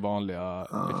springer i vanliga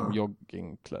liksom,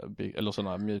 joggingkläder eller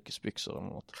sådana mjukisbyxor eller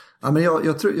något. Ja, men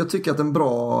jag tycker att en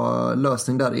bra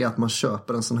lösning där är att man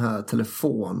köper en sån här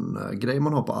telefongrej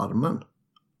man har på armen.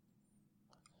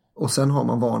 Och sen har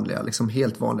man vanliga, liksom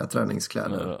helt vanliga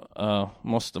träningskläder.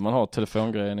 Måste man ha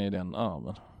telefongrejen i den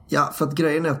armen? Ja, för att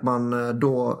grejen är att man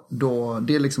då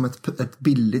det är liksom ett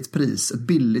billigt pris, ett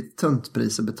billigt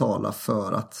töntpris att betala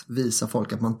för att visa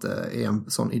folk att man inte är en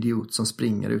sån idiot som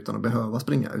springer utan att behöva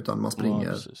springa, utan man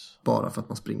springer bara för att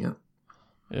man springer.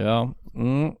 Ja,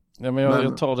 ja men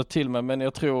jag tar det till mig, men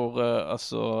jag tror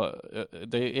alltså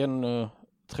det är ännu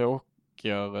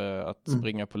tråkigare att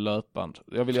springa på löpband.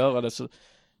 Jag vill göra det så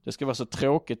det ska vara så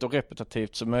tråkigt och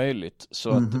repetitivt som möjligt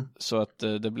så att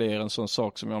det blir en sån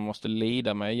sak som jag måste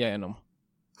lida mig igenom.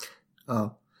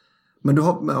 Ja. Men du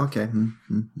har... Okej.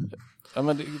 Ja,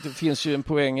 men det finns ju en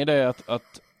poäng i det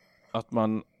att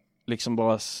man liksom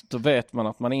bara... Då vet man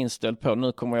att man är inställd på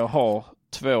nu kommer jag ha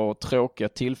 2 tråkiga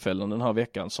tillfällen den här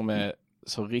veckan som är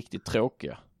så riktigt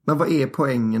tråkiga. Men vad är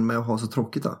poängen med att ha så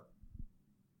tråkigt då?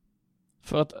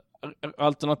 För att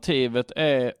alternativet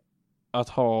är att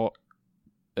ha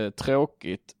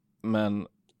tråkigt men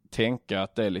tänka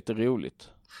att det är lite roligt.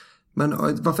 Men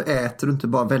varför äter du inte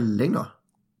bara välling då?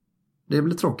 Det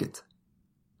blir tråkigt.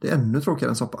 Det är ännu tråkigare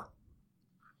än soppa.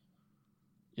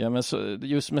 Ja, men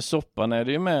just med soppan är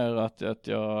det ju mer att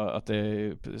det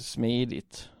är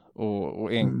smidigt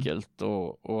och enkelt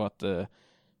och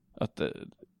att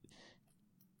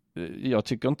jag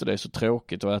tycker inte det är så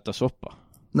tråkigt att äta soppa.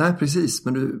 Nej, precis.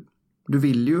 Men du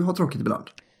vill ju ha tråkigt ibland.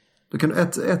 Du kan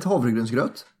äta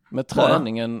havregrynsgröt. Med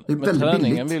träningen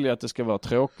vill jag att det ska vara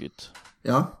tråkigt.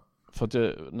 Ja. För att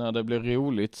när det blir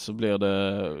roligt så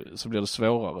blir det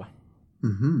svårare.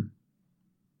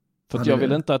 För att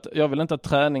jag vill inte att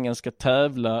träningen ska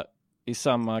tävla i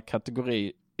samma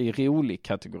kategori, i rolig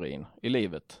kategorin i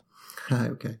livet.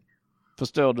 Nej, okej.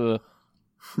 Förstår du?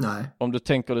 Nej. Om du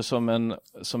tänker det som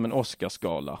en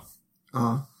Oscarsgala.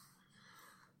 Ja.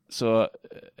 Så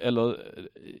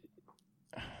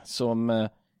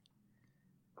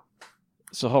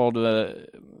har du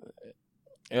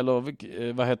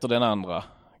eller vad heter den andra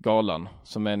galan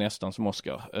som är nästan som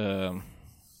Oscar? Jag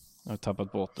har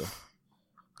tappat bort det.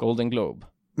 Golden Globe.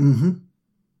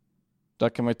 Där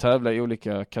kan man ju tävla i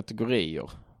olika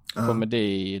kategorier.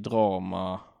 Komedi,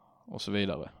 drama och så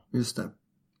vidare. Just det.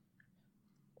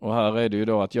 Och här är det ju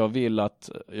då att jag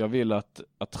vill att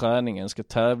träningen ska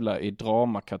tävla i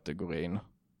dramakategorin.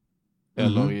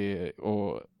 Eller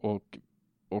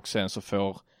och sen så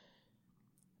får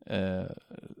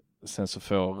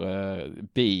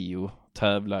bio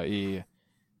tävla i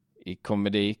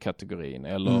komedikategorin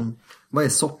eller Vad är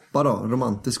soppa då?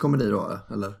 Romantisk komedi då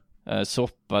eller?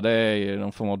 Soppa, det är ju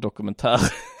någon form av dokumentär.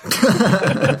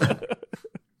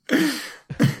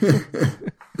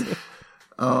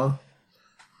 Ja.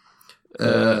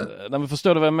 Nej, men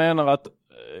förstår du vad jag menar att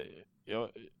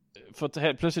för att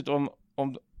helt plötsligt om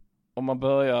man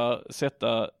börjar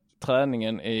sätta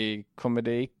träningen i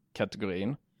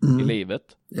komedikategorin i livet,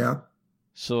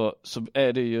 så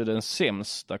är det ju den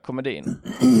sämsta komedin.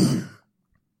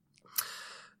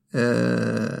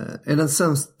 Är den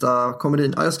sämsta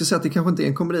komedin? Jag ska säga att det kanske inte är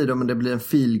en komedi då, men det blir en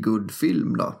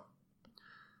feel-good-film då.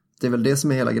 Det är väl det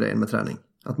som är hela grejen med träning.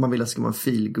 Att man vill att det ska vara en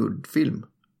feel-good-film.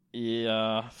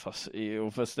 Ja,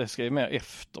 fast det ska ju mer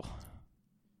efter.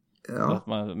 Ja. Att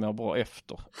man mår bra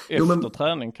efter.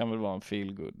 Träning kan väl vara en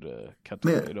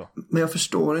feel-good-kategori då. Men jag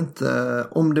förstår inte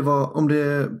om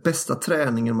det bästa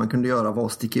träningen man kunde göra var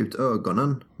att sticka ut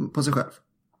ögonen på sig själv.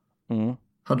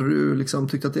 Hade du liksom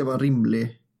tyckt att det var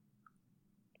rimlig?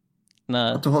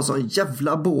 Nej. Att du har sån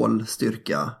jävla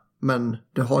bålstyrka, men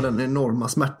du har den enorma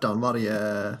smärtan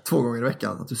 2 gånger i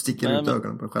veckan att du sticker ut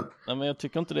ögonen på dig själv. Nej, men jag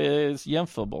tycker inte det är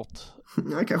jämförbart.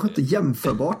 Nej, kanske inte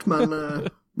jämförbart,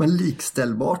 men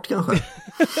likställbart kanske.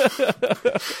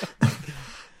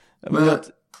 Men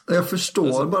jag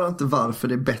förstår bara inte varför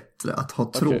det är bättre att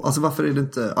ha tro. Okay. Alltså varför är det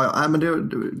inte... men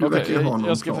du verkar ju ha någon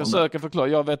Jag ska plan försöka förklara.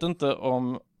 Jag vet inte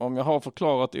om jag har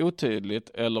förklarat otydligt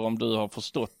eller om du har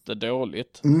förstått det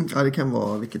dåligt. Ja, det kan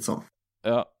vara vilket som.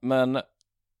 Ja, men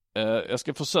jag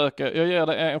ska försöka. Jag ger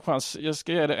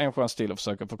dig en chans till att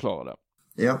försöka förklara det.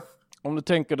 Ja. Om du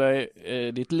tänker dig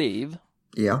ditt liv.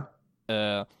 Ja.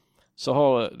 Så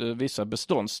har du vissa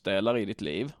beståndsdelar i ditt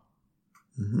liv.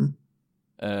 Mm.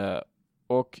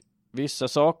 Och vissa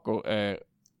saker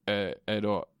är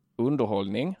då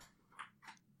underhållning.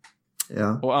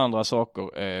 Ja. Och andra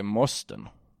saker är måsten.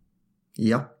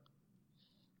 Ja.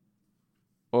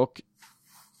 Och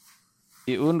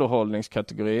i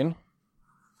underhållningskategorin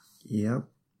Ja.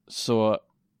 så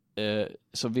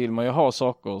vill man ju ha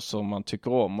saker som man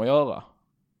tycker om att göra.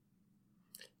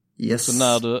 Yes. Så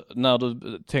när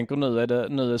du tänker nu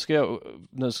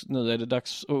är det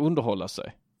dags att underhålla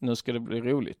sig. Nu ska det bli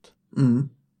roligt. Mm.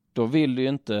 Då vill du ju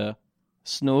inte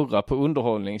snurra på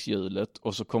underhållningshjulet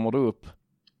och så kommer du upp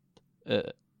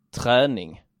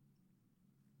träning.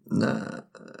 Nej.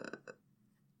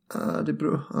 Det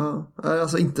beror...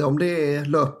 Alltså inte om det är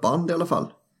löpband i alla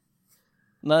fall.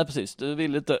 Nej, precis. Du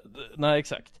vill inte... Nej,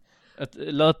 exakt. Ett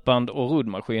löpband och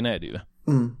roddmaskin är det ju.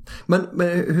 Mm. Men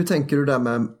hur tänker du där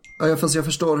med... Fast jag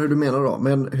förstår hur du menar då.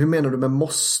 Men hur menar du med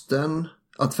måsten?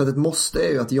 För att ett måste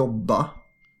är ju att jobba.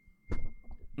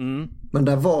 Mm. Men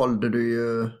där valde du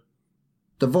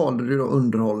ju då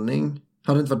underhållning.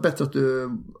 Hade det inte varit bättre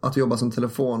att du jobbar som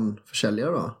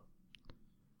telefonförsäljare då?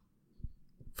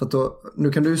 För att då,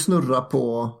 nu kan du ju snurra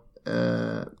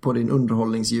på din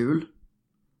underhållningshjul.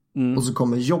 Mm. Och så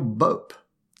kommer jobba upp.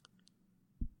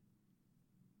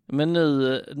 Men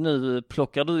nu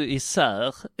plockar du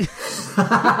isär.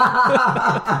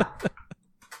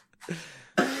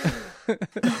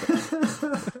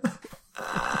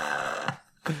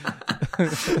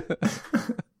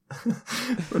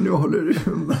 Och nu håller du...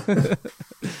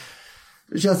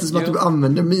 Det känns som att du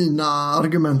använder mina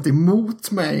argument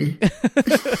emot mig.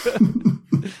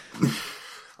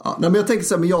 Ja, nej, men jag tänker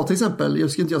så här, men jag till exempel,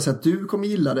 jag skulle inte säga att du kommer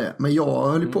gilla det, men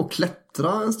jag höll på att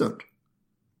klättra en stund.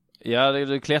 Ja,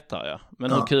 du klättrar, ja.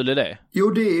 Men hur kul är det? Jo,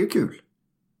 det är ju kul.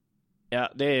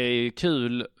 Ja, det är ju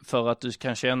kul för att du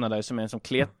kan känna dig som en som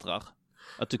klättrar.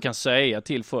 Att du kan säga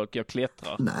till folk, jag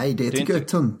klättrar. Nej, det tycker jag är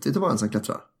töntigt att vara en som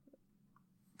klättrar.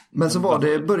 Men så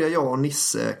började jag och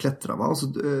Nisse klättra, va? Och så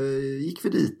gick vi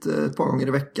dit ett par gånger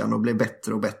i veckan och blev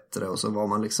bättre och bättre. Och så var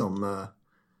man liksom...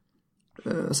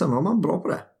 sen var man bra på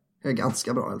det. Jag är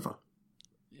ganska bra i alla fall.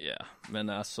 Ja, men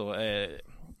alltså...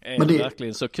 men det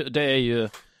verkligen så... Det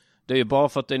är ju bara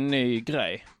för att det är en ny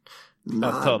grej.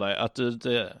 För dig. Att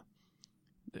du...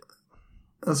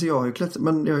 Alltså jag har ju klättrat...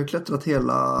 Men jag har ju klättrat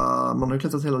hela... Man har ju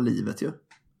klättrat hela livet ju.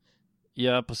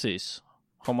 Ja, precis.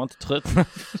 Har man inte tröttnat?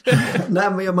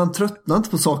 Nej, men man tröttnar inte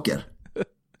på saker.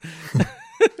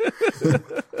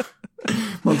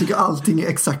 Man tycker allting är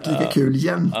exakt lika kul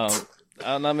jämt.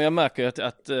 Nej, men jag märker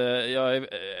att jag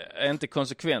är inte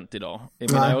konsekvent idag i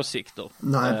mina åsikter.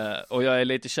 Nej. Och jag är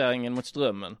lite kärringen mot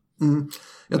strömmen.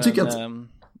 Jag tycker att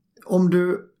om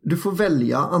du får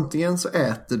välja, antingen så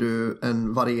äter du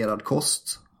en varierad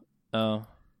kost. Ja.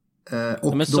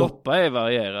 Men soppa är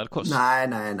varierad kost. Nej.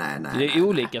 Det är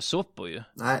olika soppor ju.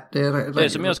 Nej, det är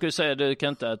som jag skulle säga, du kan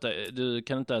inte äta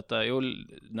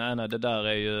nej, det där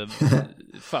är ju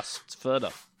fast föda.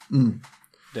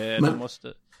 Du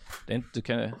måste, det är inte, du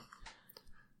kan...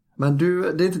 Men det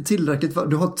är inte tillräckligt,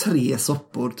 du har 3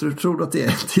 soppor, tror du att det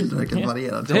är tillräckligt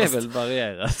varierat? Det är väl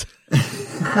varierat.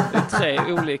 Det är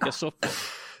 3 olika soppor.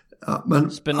 Ja,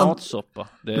 men spenatsoppa.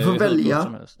 Du får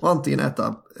välja och antingen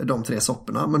äta de 3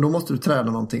 sopporna, men då måste du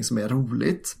träna någonting som är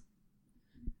roligt.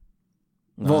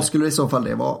 Nej. Vad skulle i så fall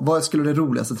det vara? Vad skulle det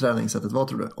roligaste träningssättet vara,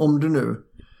 tror du?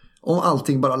 Om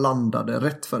allting bara landade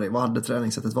rätt för dig, vad hade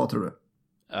träningssättet varit, tror du?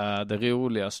 Det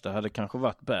roligaste hade kanske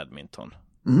varit badminton.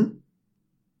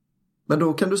 Men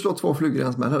då kan du slå 2 flugor i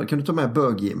en smäll. Kan du ta med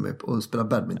bög-Jimmy och spela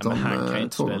badminton? Men han kan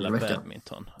inte 2 spela gånger i veckan.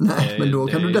 badminton. Nej, men då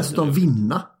kan du dessutom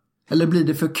vinna. Eller blir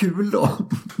det för kul då?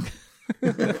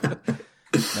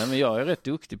 Nej, men jag är rätt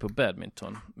duktig på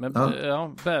badminton. Men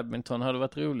badminton hade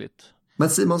varit roligt. Men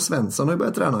Simon Svensson har ju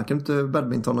börjat träna. Kan du inte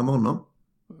badmintona med honom?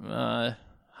 Nej,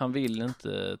 han vill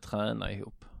inte träna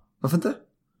ihop. Varför inte?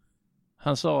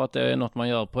 Han sa att det är något man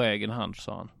gör på egen hand,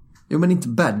 sa han. Jo, men inte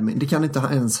badminton. Det kan inte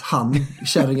ens han,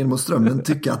 kärringen mot strömmen,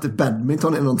 tycka att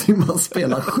badminton är någonting man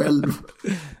spelar själv.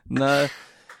 Nej,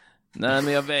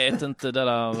 men jag vet inte det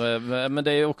där. Men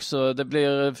det är också, det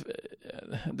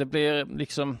blir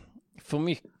liksom för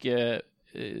mycket,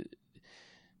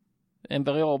 en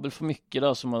variabel för mycket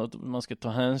där som man ska ta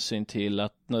hänsyn till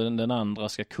att den andra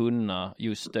ska kunna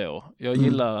just då. Jag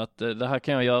gillar att det här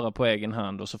kan jag göra på egen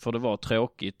hand och så får det vara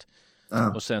tråkigt.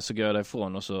 Och sen så går jag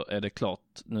därifrån och så är det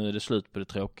klart, nu är det slut på det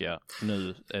tråkiga,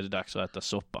 nu är det dags att äta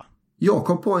soppa. Jag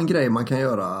kom på en grej man kan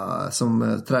göra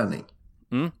som träning.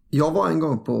 Jag var en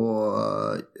gång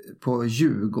på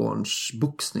Djurgårdens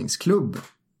boxningsklubb.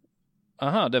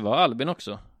 Aha, det var Albin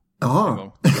också. Jaha.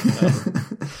 Ja.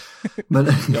 Men,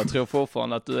 Jag tror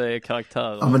fortfarande att du är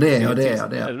karaktär. ja, men det är jag.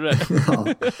 Är du det? Ja.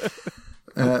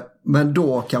 Men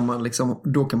då kan man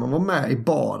vara med i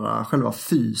bara själva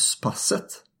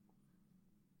fyspasset.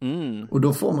 Mm. Och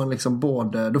då får man liksom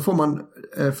då får man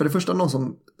för det första någon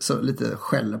som så lite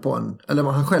skäller på en, eller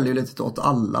han skäller ju lite åt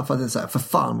alla för att det är så här, för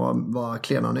fan vad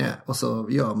klena ni är, och så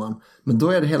gör man, men då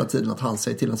är det hela tiden att han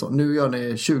säger till en så, nu gör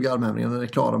ni 20 armhävningar, när ni är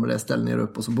klara med det ställer ni er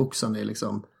upp och så boxar ni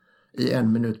liksom i 1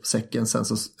 minut på säcken, sen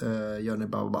så gör ni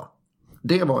bara.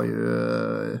 Det var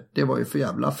ju för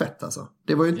jävla fett alltså.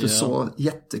 Det var ju inte så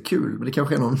jättekul, men det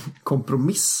kanske är någon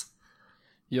kompromiss.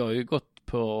 Jag har ju gått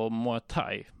på Muay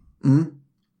Thai.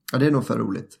 Ja, det är nog för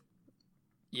roligt.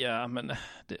 Ja, men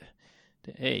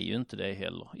det är ju inte det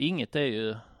heller. Inget är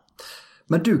ju...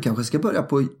 Men du kanske ska börja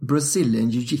på Brazilian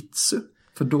Jiu-Jitsu.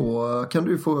 För då kan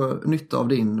du få nytta av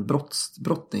din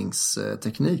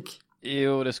brottningsteknik.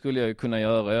 Jo, det skulle jag ju kunna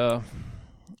göra.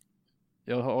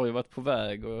 Jag har ju varit på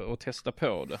väg och testa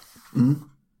på det.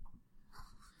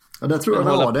 Ja, det tror jag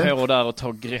var det. Hålla på där och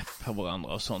ta grepp på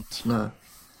varandra och sånt. Nej.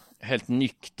 Helt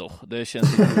nykter. Det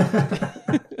känns inte...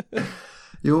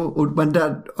 Jo, men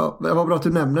det var bra att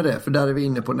du nämner det. För där är vi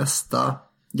inne på nästa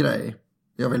grej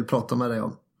jag vill prata med dig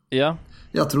om. Ja.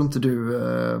 Jag tror inte du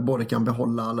både kan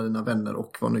behålla alla dina vänner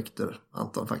och vara nykter,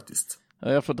 Anton, faktiskt.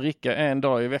 Jag får dricka 1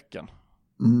 dag i veckan.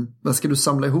 Men ska du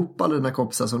samla ihop alla dina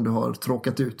kompisar som du har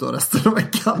tråkat ut och resten av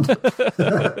veckan?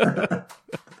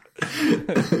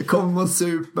 Kom och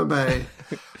sup med mig.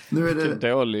 Nu är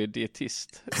det... Dålig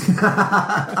dietist.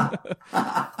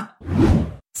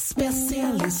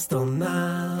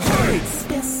 Specialisterna.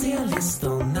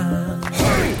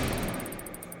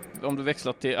 Om du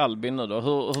växlar till Albin nu då,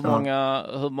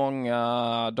 hur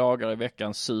många dagar i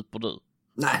veckan super du?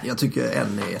 Nej, jag tycker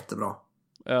en är jättebra.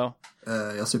 Ja.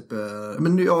 Jag super...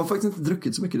 Men jag har faktiskt inte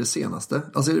druckit så mycket det senaste.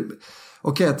 Alltså,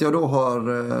 okej, att jag då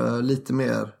har lite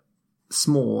mer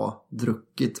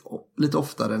smådruckit lite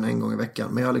oftare än 1 gång i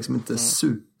veckan. Men jag har liksom inte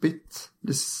supit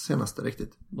det senaste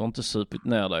riktigt. Du har inte supit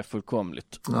ner dig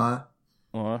fullkomligt. Nej.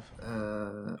 Ja.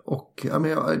 Och ja,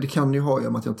 men det kan ju ha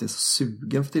med att jag inte är så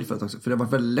sugen för tillfället också. För det har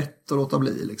varit väldigt lätt att låta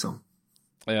bli liksom.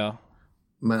 Ja.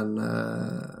 Men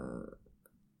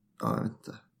ja, jag vet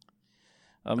inte.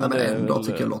 Ja, men en dag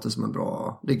tycker jag låter som en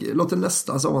bra... Det låter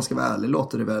nästan, alltså, om man ska vara ärlig,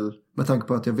 låter det väl, med tanke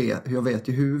på att jag vet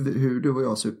ju hur du och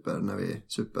jag super när vi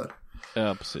super.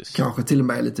 Ja, precis. Kanske till och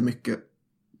med lite mycket.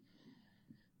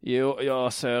 Jo,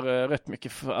 jag ser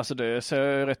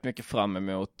rätt mycket fram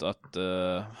emot att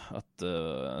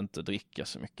inte dricka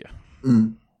så mycket.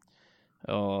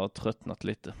 Jag har tröttnat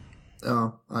lite.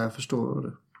 Ja, jag förstår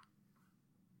det.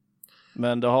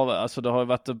 Men det har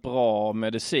varit en bra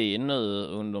medicin nu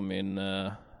under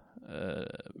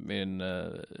min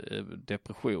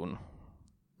depression.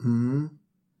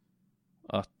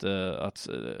 Att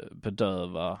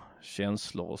bedöva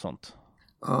känslor och sånt.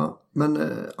 Ja, men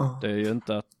det är ju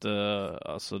inte att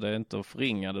det är inte att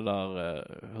förringa det där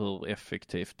hur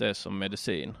effektivt det är som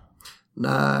medicin.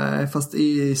 Nej, fast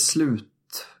i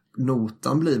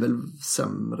slutnotan blir väl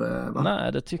sämre, va?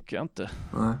 Nej, det tycker jag inte.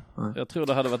 Nej. Jag tror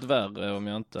det hade varit värre om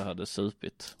jag inte hade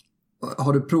supit.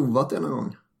 Har du provat det någon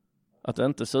gång? Att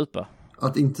inte supa?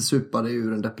 Att inte supa dig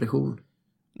ur en depression?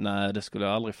 Nej, det skulle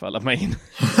jag aldrig falla mig in.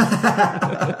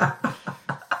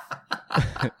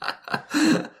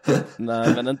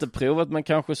 Nej, men inte provat, men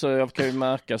kanske så jag kan ju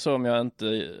märka så om jag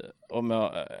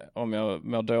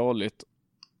mår dåligt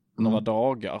några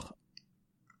dagar,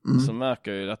 så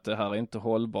märker jag ju att det här är inte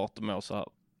hållbart att må så här.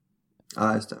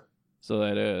 Ja, just det. Så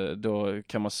är det, då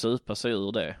kan man supa sig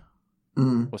ur det.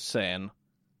 Och sen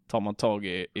tar man tag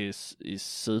i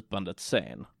supandet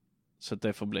sen. Så att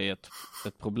det får bli ett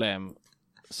problem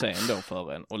sen då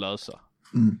för en att lösa.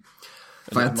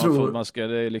 Det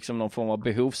är liksom någon form av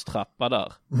behovstrappa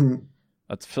där.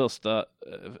 Att första,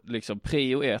 liksom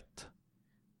prio 1,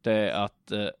 det är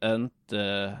att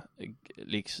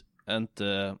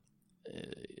inte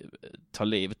ta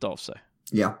livet av sig.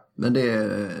 Ja, men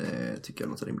det tycker jag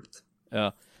låter rimligt.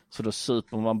 Ja, så då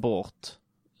super man bort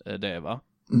det, va?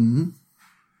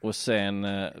 Och sen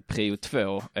prio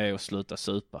 2 är att sluta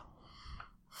supa.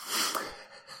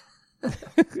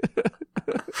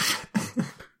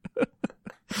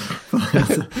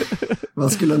 Man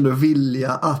skulle ändå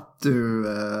vilja att du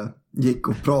gick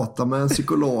och pratade med en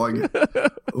psykolog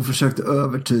och försökte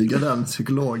övertyga den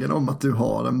psykologen om att du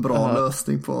har en bra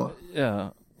lösning på...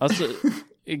 Ja, alltså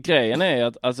grejen är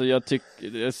att alltså, jag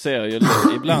ser ju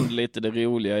ibland lite det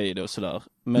roliga i det och sådär.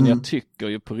 Men jag tycker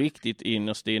ju på riktigt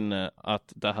innerst inne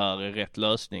att det här är rätt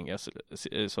lösning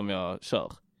som jag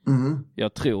kör.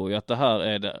 Jag tror ju att det här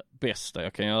är det bästa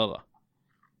jag kan göra.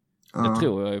 Det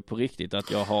tror jag ju på riktigt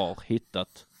att jag har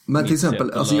hittat. Men till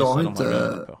exempel, alltså jag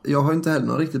har inte heller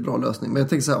någon riktigt bra lösning. Men jag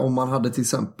tänker så här, om man hade till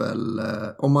exempel,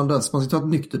 om man ska ta ett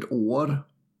nyktert år.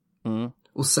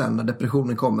 Och sen när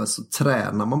depressionen kommer så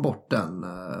tränar man bort den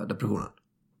depressionen.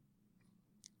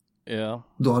 Ja.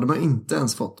 Då hade man inte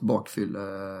ens fått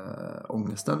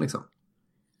ångesten liksom.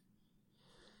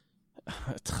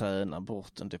 Träna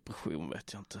bort en depression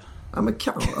vet jag inte. Ja men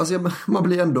kanske, alltså man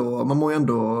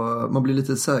blir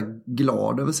lite så här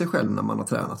glad över sig själv när man har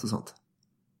tränat och sånt.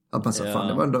 Att man säger, fan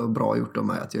det var ändå bra gjort av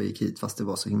mig att jag gick hit fast det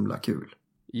var så himla kul.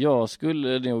 Jag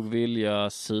skulle nog vilja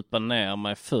supa ner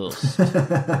mig först.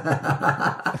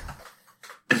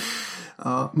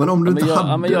 Ja, men om du inte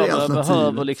hade det alternativet. Jag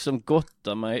behöver liksom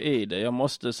gotta mig i det. Jag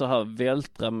måste så här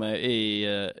vältra mig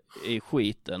i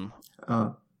skiten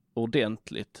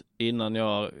ordentligt innan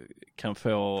jag kan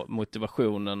få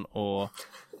motivationen och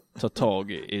ta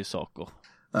tag i saker.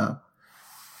 Ja.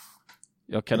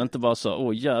 Jag kan inte bara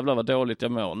så, jävlar vad dåligt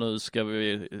jag mår, nu ska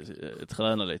vi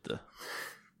träna lite.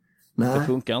 Nej. Det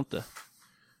funkar inte.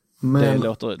 Men...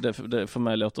 För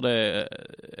mig låter det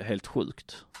helt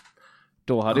sjukt.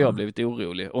 Då hade jag blivit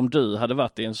orolig. Om du hade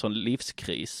varit i en sån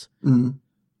livskris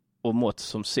och mått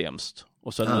som sämst.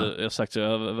 Och så hade jag sagt,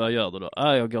 vad gör du då?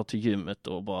 Jag går till gymmet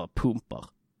och bara pumpar.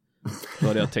 Då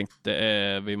hade jag tänkt,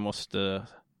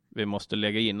 vi måste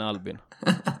lägga in Albin.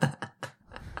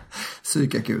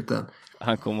 Psykakuten.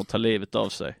 Han kommer ta livet av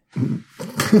sig.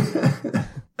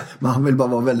 Men han vill bara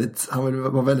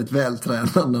vara väldigt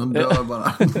vältränad när han dör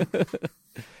bara.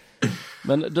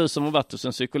 Men du som har varit hos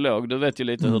en psykolog, du vet ju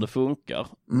lite hur det funkar.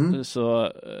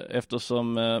 Så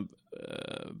eftersom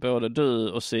både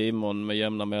du och Simon med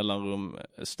jämna mellanrum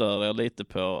stör er lite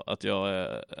på att jag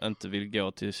inte vill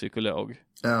gå till psykolog.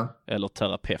 Ja. Eller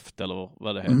terapeut eller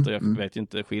vad det heter. Jag vet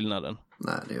inte skillnaden.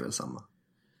 Nej, det är väl samma.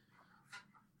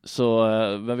 Så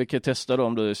men vi kan testa då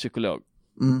om du är psykolog.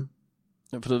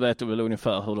 För du vet väl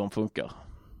ungefär hur de funkar.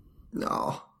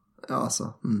 Ja,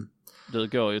 alltså. Du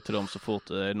går ju till dem så fort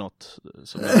det är något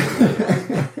som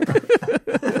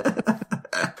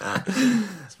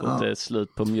så fort det är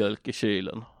slut på mjölk i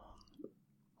kylen.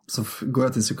 Så går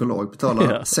jag till psykolog,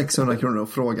 betalar 600 kronor och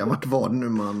frågar vart var det nu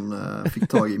man fick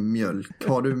tag i mjölk.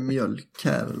 Har du mjölk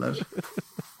här eller?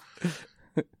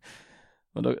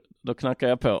 Men då knackar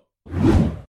jag på.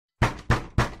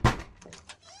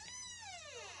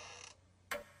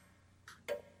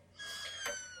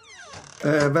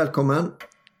 Välkommen.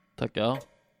 Tackar.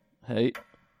 Hej.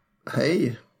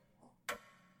 Hej.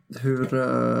 Hur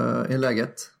är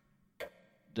läget?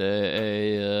 Det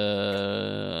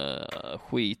är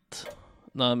skit.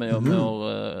 Nej, men jag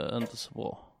mår inte så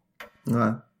bra.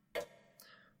 Nej.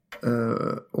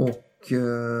 Och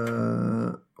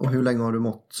hur länge har du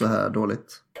mått så här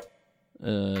dåligt?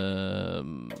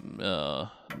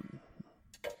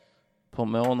 På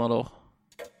månader.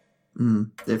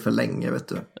 Det är för länge, vet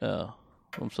du. Ja,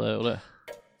 de säger det.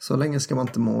 Så länge ska man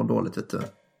inte må dåligt, vet du.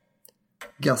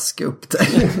 Gaska upp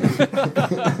dig.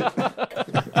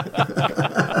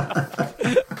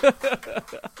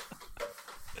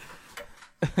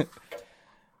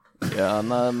 Ja,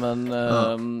 nej men...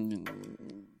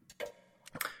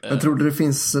 Men tror du det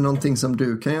finns någonting som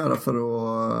du kan göra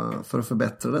för att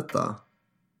förbättra detta?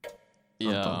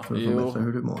 Ja, för att förbättra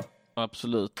hur du mår?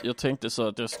 Absolut. Jag tänkte så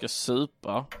att jag ska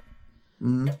supa.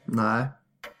 Nej.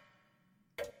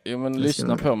 Jo, men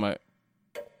lyssna på mig.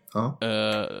 Ja.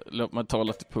 Låt mig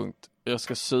tala till punkt. Jag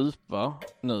ska supa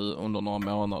nu under några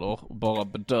månader och bara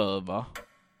bedöva.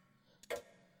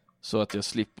 Så att jag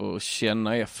slipper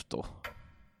känna efter.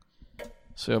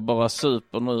 Så jag bara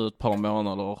super nu ett par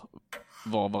månader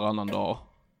varannan dag.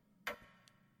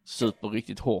 Super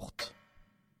riktigt hårt.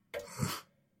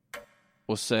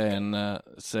 Och sen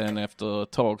efter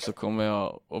ett tag så kommer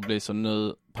jag att bli så,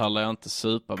 nu pallar jag inte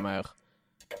supa mer.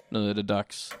 Nu är det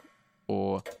dags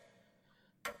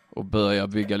och börja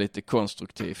bygga lite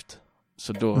konstruktivt.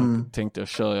 Så då tänkte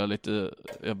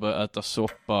jag börjar äta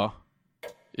soppa.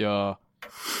 Jag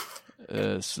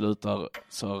slutar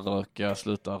så röka,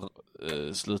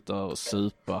 slutar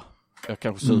supa. Jag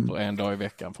kanske super en dag i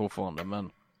veckan fortfarande,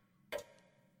 men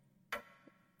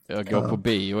jag går på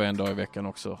bio en dag i veckan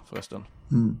också förresten.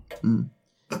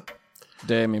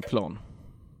 Det är min plan.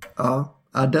 Ja,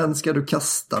 den ska du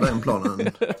kasta, den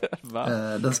planen.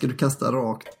 Den ska du kasta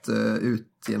rakt ut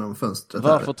genom fönstret.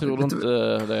 Varför tror du inte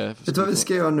det? Vet du vad vi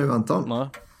ska göra nu, Anton? Nej.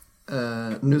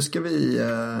 Nu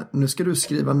ska du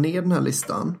skriva ner den här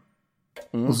listan.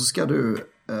 Och så ska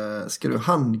du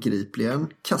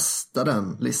handgripligen kasta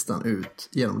den listan ut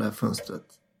genom det här fönstret.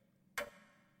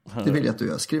 Det vill jag att du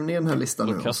gör. Skriv ner den här listan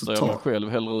nu. Då kastar jag mig själv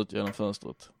hellre ut genom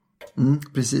fönstret.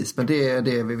 Precis, men det är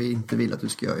det vi inte vill att du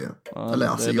ska göra. Ja, Eller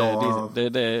alltså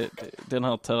den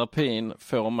här terapin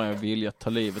får mig att vilja ta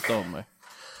livet av mig.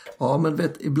 Ja, men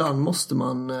ibland måste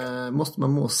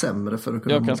man må sämre för att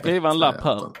kunna. Jag kan skriva en lapp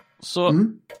här. Så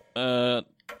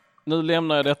nu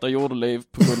lämnar jag detta jordeliv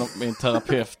på grund av min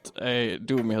terapeut är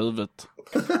dum i huvudet.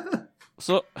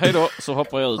 Så hej då, så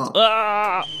hoppar jag ut.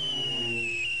 Ah!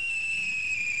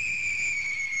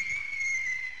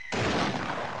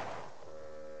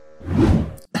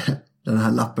 Den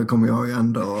här lappen kommer jag ju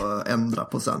ändå ändra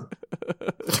på sen.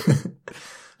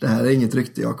 Det här är inget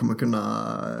rykte jag kommer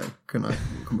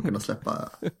kunna släppa.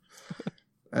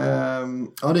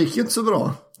 Ja, det gick ju inte så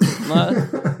bra.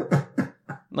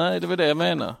 Nej, det var det jag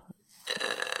menar.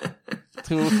 Jag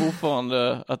tror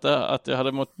fortfarande att jag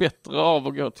hade mått bättre av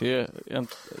att gå till en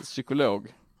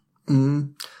psykolog.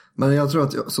 Men jag tror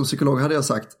att som psykolog hade jag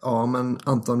sagt, ja men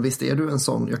Anton, visst är du en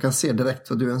sån, jag kan se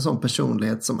direkt att du är en sån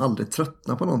personlighet som aldrig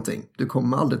tröttnar på någonting. Du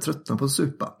kommer aldrig tröttna på att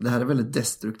supa. Det här är väldigt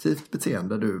destruktivt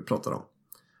beteende du pratar om.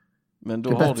 Men då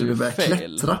det är har bättre du börja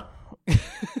fel.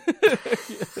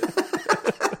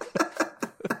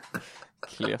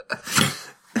 Klättra.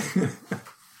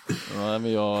 Nej,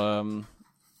 men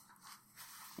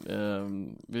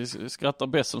vi skrattar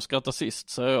bäst som skrattar sist,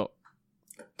 säger jag.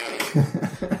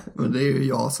 Men det är ju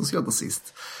jag som skrattar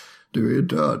sist. Du är ju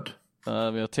död.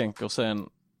 Men jag tänker sen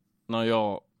när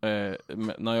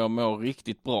jag mår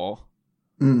riktigt bra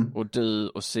och du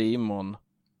och Simon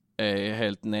är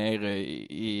helt nere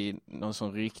i någon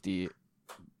sån riktig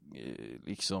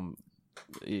liksom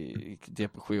i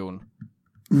depression.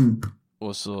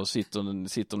 Och så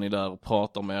sitter ni där och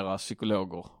pratar med era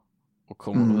psykologer och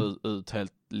kommer ut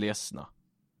helt ledsna.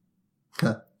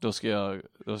 Då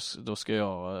ska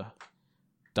jag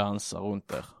dansa runt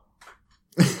där.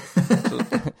 Så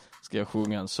ska jag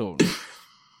sjunga en sång.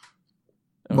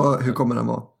 Hur kommer den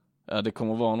vara? Ja, det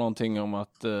kommer vara någonting om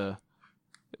att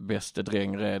bäste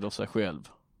dräng reder sig själv.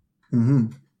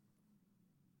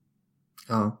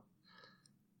 Ja.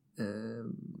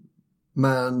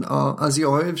 Men ja, alltså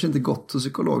jag har ju inte gått till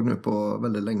psykolog nu på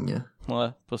väldigt länge.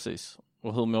 Nej, precis.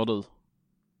 Och hur mår du?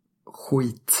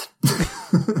 Skit.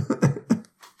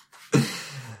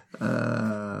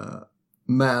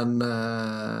 Men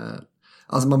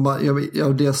alltså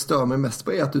det jag stör mig mest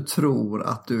på är att du tror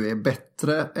att du är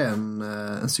bättre än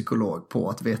en psykolog på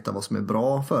att veta vad som är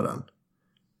bra för en.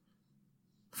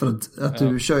 För att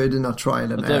du kör ju dina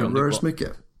trial and errors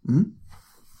mycket.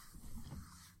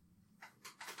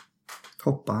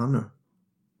 Hoppa han nu.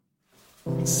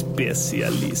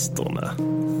 Specialisterna.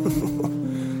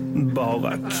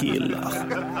 Bara killar.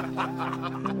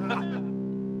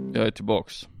 Jag är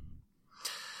tillbaks.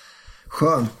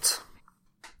 Skönt.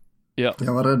 Ja.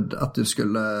 Jag var rädd att du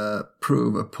skulle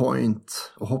prove a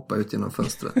point och hoppa ut genom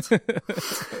fönstret.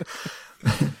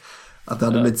 Att det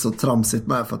hade blivit så tramsigt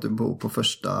med för att du bor på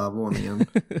första våningen.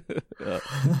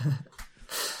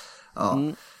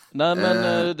 Ja. Nej,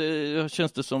 men det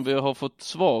känns det som vi har fått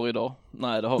svar idag.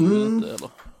 Nej, det har vi inte, eller?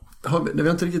 Vi har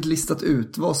inte riktigt listat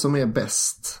ut vad som är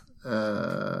bäst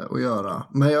att göra.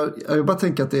 Men jag bara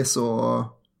tänker att det är så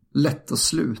lätt att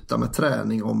sluta med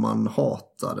träning om man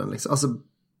hatar den. Liksom. Alltså,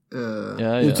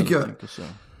 jag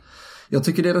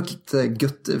tycker det är rätt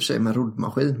gött i och för sig med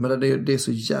roddmaskin. Men det är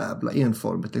så jävla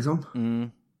enformigt liksom.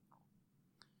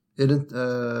 Är det inte...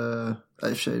 I och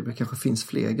för sig, det kanske finns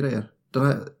fler grejer.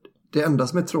 Det enda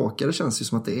som är tråkigare känns ju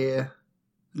som att det är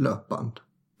löpband.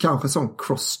 Kanske som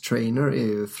cross-trainer är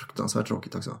ju fruktansvärt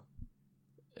tråkigt också.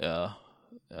 Ja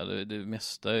det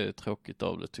mesta är tråkigt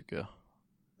av det tycker jag.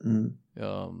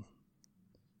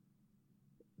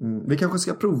 Vi kanske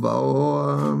ska prova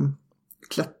och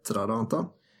klättra då, Anton.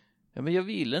 Ja, men jag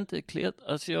vill inte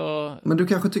klättra. Alltså Men du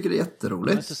kanske tycker det är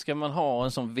jätteroligt. Men så ska man ha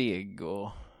en sån vägg och...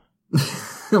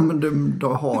 Ja, men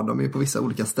då har de ju på vissa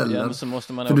olika ställen. Ja, men så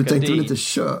måste man för åka du tänkte dit. Väl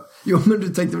inte men du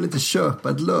tänkte väl inte köpa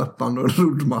ett löpande och en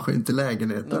roddmaskin till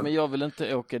lägenheten? Nej, men jag vill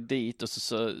inte åka dit och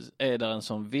så är där en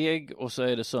sån vägg och så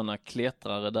är det såna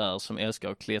klättrare där som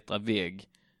älskar att klättra vägg.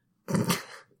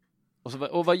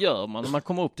 Och vad gör man när man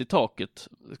kommer upp till taket?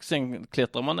 Sen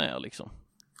klättrar man ner liksom.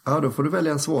 Ja, då får du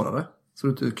välja en svårare så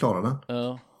du inte klarar den.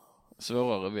 Ja,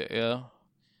 svårare, ja.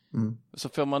 Så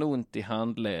får man ont i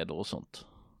handleder och sånt.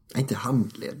 Nej, inte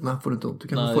handlederna får du inte ont. Du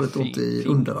kan få lite ont i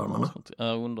underarmarna.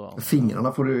 Ja, underarmarna.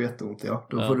 Fingrarna får du jätteont, ja.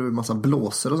 Då får du en massa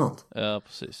blåser och sånt. Ja,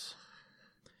 precis.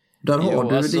 Där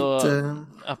har du ditt...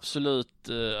 Absolut.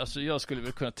 Alltså jag skulle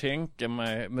väl kunna tänka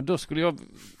mig... Men då skulle jag...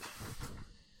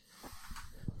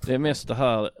 Det är mest det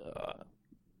här...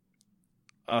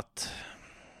 Att...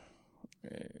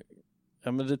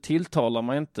 Ja, men det tilltalar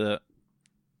mig inte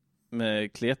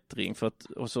med klättring för att,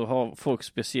 och så har folk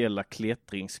speciella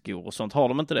klättringsskor och sånt. Har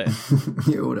de inte det?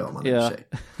 Jo, det har man i och för sig.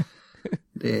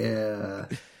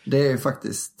 Det är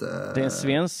faktiskt... Det är en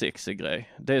svensexig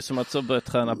grej. Det är som att så börja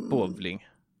träna bowling.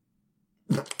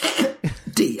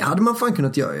 Det hade man fan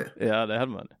kunnat göra ju. Ja, det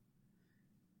hade man.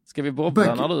 Ska vi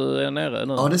bowla när du är nere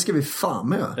nu? Ja, det ska vi fan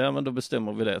med. Ja, men då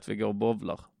bestämmer vi det att vi går och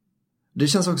bowlar. Det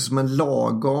känns också som en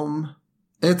lagom...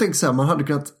 Jag tänker så här, man hade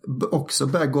kunnat också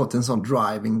börja gå till en sån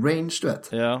driving range, du vet.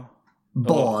 Ja.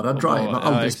 Bara driva,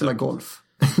 aldrig exakt. spela golf.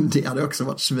 Det hade också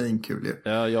varit svinkul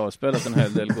ju. Ja, jag har spelat en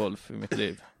hel del golf i mitt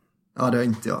liv. Ja, det har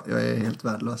inte jag. Jag är helt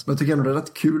värdelös. Men jag tycker ändå det är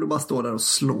rätt kul att bara stå där och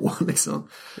slå liksom.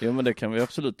 Jo, men det kan vi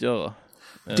absolut göra.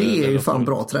 Det är ju fan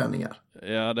bra träningar.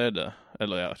 Ja, det är det.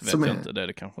 Eller jag vet inte, det är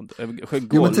det kanske inte.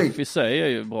 Golf i sig är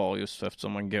ju bra just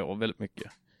eftersom man går väldigt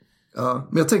mycket. Ja,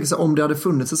 men jag tänker så här, om det hade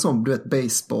funnits en sån, du vet,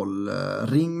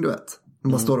 baseballring, du vet.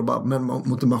 Man står och bara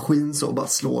mot en maskin så och bara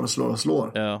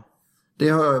slår. Ja. Det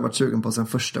har jag varit sugen på sen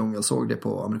första gången jag såg det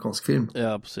på amerikansk film.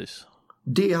 Ja, precis.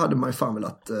 Det hade man ju fan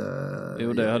velat...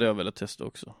 Jo, det hade jag velat testa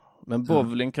också. Men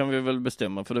bowling kan vi väl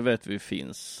bestämma, för det vet vi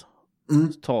finns.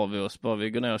 Så tar vi oss, bara vi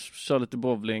går ner och kör lite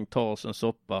bowling, tar oss en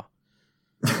soppa.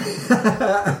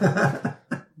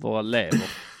 Bara lever.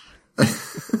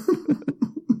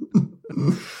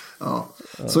 Ja,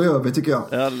 så gör vi tycker jag.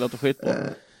 Ja, det låter skitbra.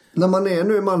 När man är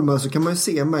nu i Malmö så kan man ju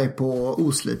se mig på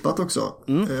Oslipat också.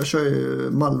 Jag kör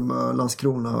ju Malmö,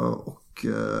 Landskrona och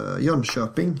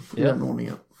Jönköping i den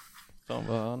ordningen. Fan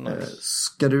vad nice.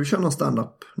 Ska du köra någon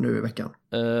stand-up nu i veckan?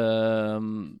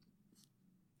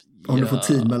 Om du får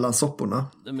tid mellan sopporna.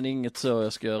 Men inget så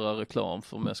jag ska göra reklam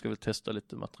för, men jag ska väl testa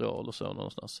lite material och så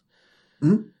någonstans.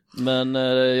 Men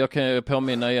jag kan ju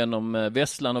påminna igen om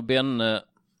Vesslan och Benne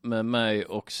med mig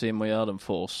och Simon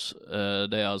Gärdenfors.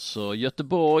 Det är alltså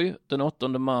Göteborg den 8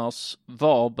 mars,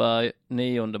 Varberg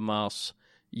 9 mars,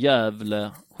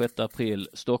 Gävle 6 april,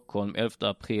 Stockholm 11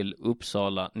 april,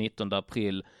 Uppsala 19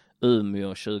 april,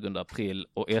 Umeå 20 april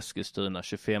och Eskilstuna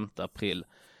 25 april.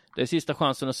 Det är sista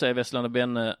chansen att se Vesslan och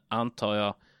Benne, antar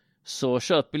jag. Så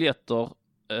köp biljetter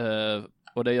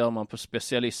och det gör man på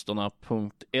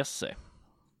specialisterna.se.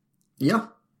 Ja.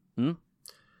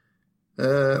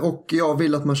 Och jag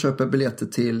vill att man köper biljetter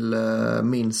till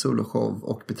min soloshow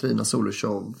och Petrinas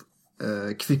soloshow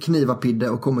Knivapidde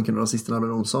och Komiker och Rasisterna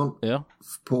Albin Olsson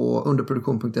på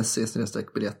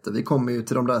underproduktion.se/biljetter. Vi kommer ju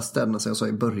till de där städerna som jag sa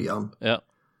i början. Ja.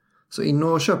 Så in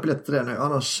och köp biljetter till det nu.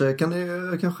 Annars kan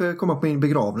ni kanske komma på min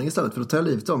begravning istället, för då tar jag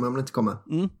livet av mig om ni inte kommer.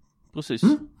 Precis.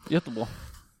 Jättebra.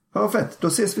 Ja, fett. Då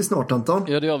ses vi snart, Anton.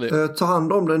 Ja, det gör vi. Ta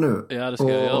hand om det nu. Ja, det ska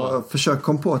jag göra. Och försök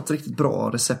komma på ett riktigt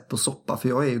bra recept på soppa, för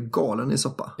jag är ju galen i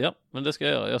soppa. Ja, men det ska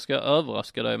jag göra. Jag ska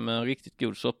överraska dig med en riktigt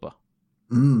god soppa.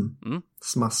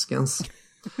 Smaskens.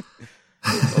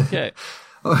 Okej.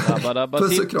 Rabba-dabba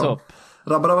tipp-topp.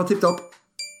 Rabba-dabba tipp-topp.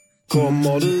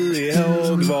 Kommer du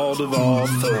ihåg var du var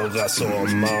förra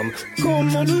sommaren?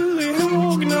 Kommer du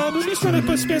ihåg när du lyssnade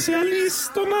på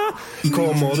specialisterna?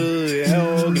 Kommer du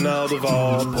ihåg när du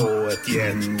var på ett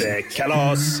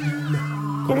jättekalas?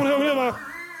 Kommer du ihåg det, va?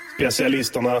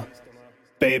 Specialisterna,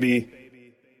 baby.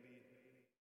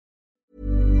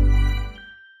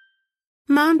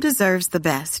 Mom deserves the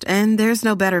best, and there's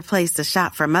no better place to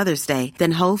shop for Mother's Day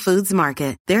than Whole Foods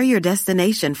Market. They're your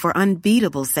destination for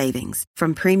unbeatable savings,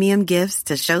 from premium gifts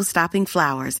to show-stopping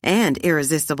flowers and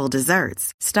irresistible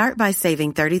desserts. Start by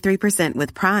saving 33%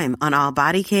 with Prime on all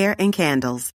body care and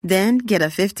candles. Then get a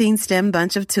 15-stem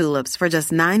bunch of tulips for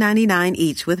just $9.99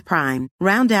 each with Prime.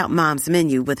 Round out Mom's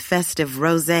menu with festive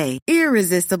rosé,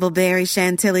 irresistible berry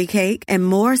chantilly cake, and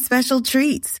more special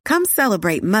treats. Come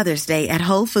celebrate Mother's Day at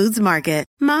Whole Foods Market.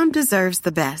 Mom deserves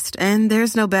the best, and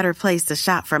there's no better place to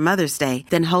shop for Mother's Day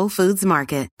than Whole Foods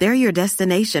Market. They're your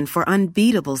destination for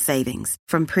unbeatable savings,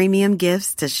 from premium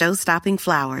gifts to show-stopping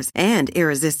flowers and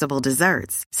irresistible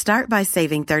desserts. Start by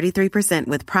saving 33%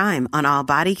 with Prime on all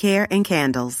body care and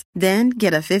candles. Then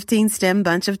get a 15-stem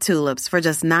bunch of tulips for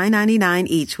just $9.99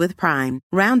 each with Prime.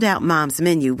 Round out Mom's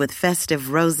menu with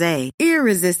festive rosé,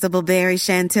 irresistible berry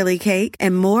chantilly cake,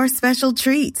 and more special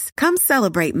treats. Come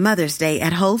celebrate Mother's Day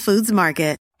at Whole Foods Market.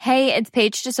 Hey, it's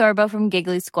Paige DeSorbo from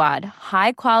Giggly Squad.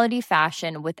 High quality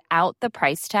fashion without the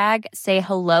price tag. Say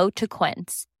hello to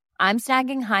Quince. I'm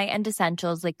snagging high-end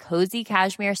essentials like cozy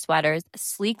cashmere sweaters,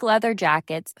 sleek leather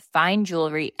jackets, fine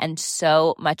jewelry, and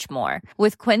so much more.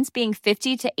 With Quince being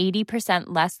 50 to 80%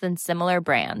 less than similar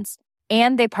brands.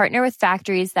 And they partner with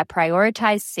factories that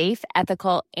prioritize safe,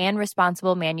 ethical, and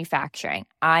responsible manufacturing.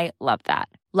 I love that.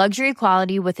 Luxury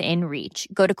quality within reach.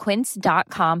 Go to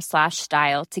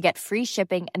quince.com/style to get free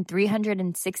shipping and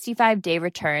 365-day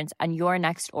returns on your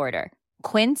next order.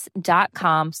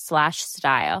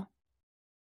 Quince.com/style.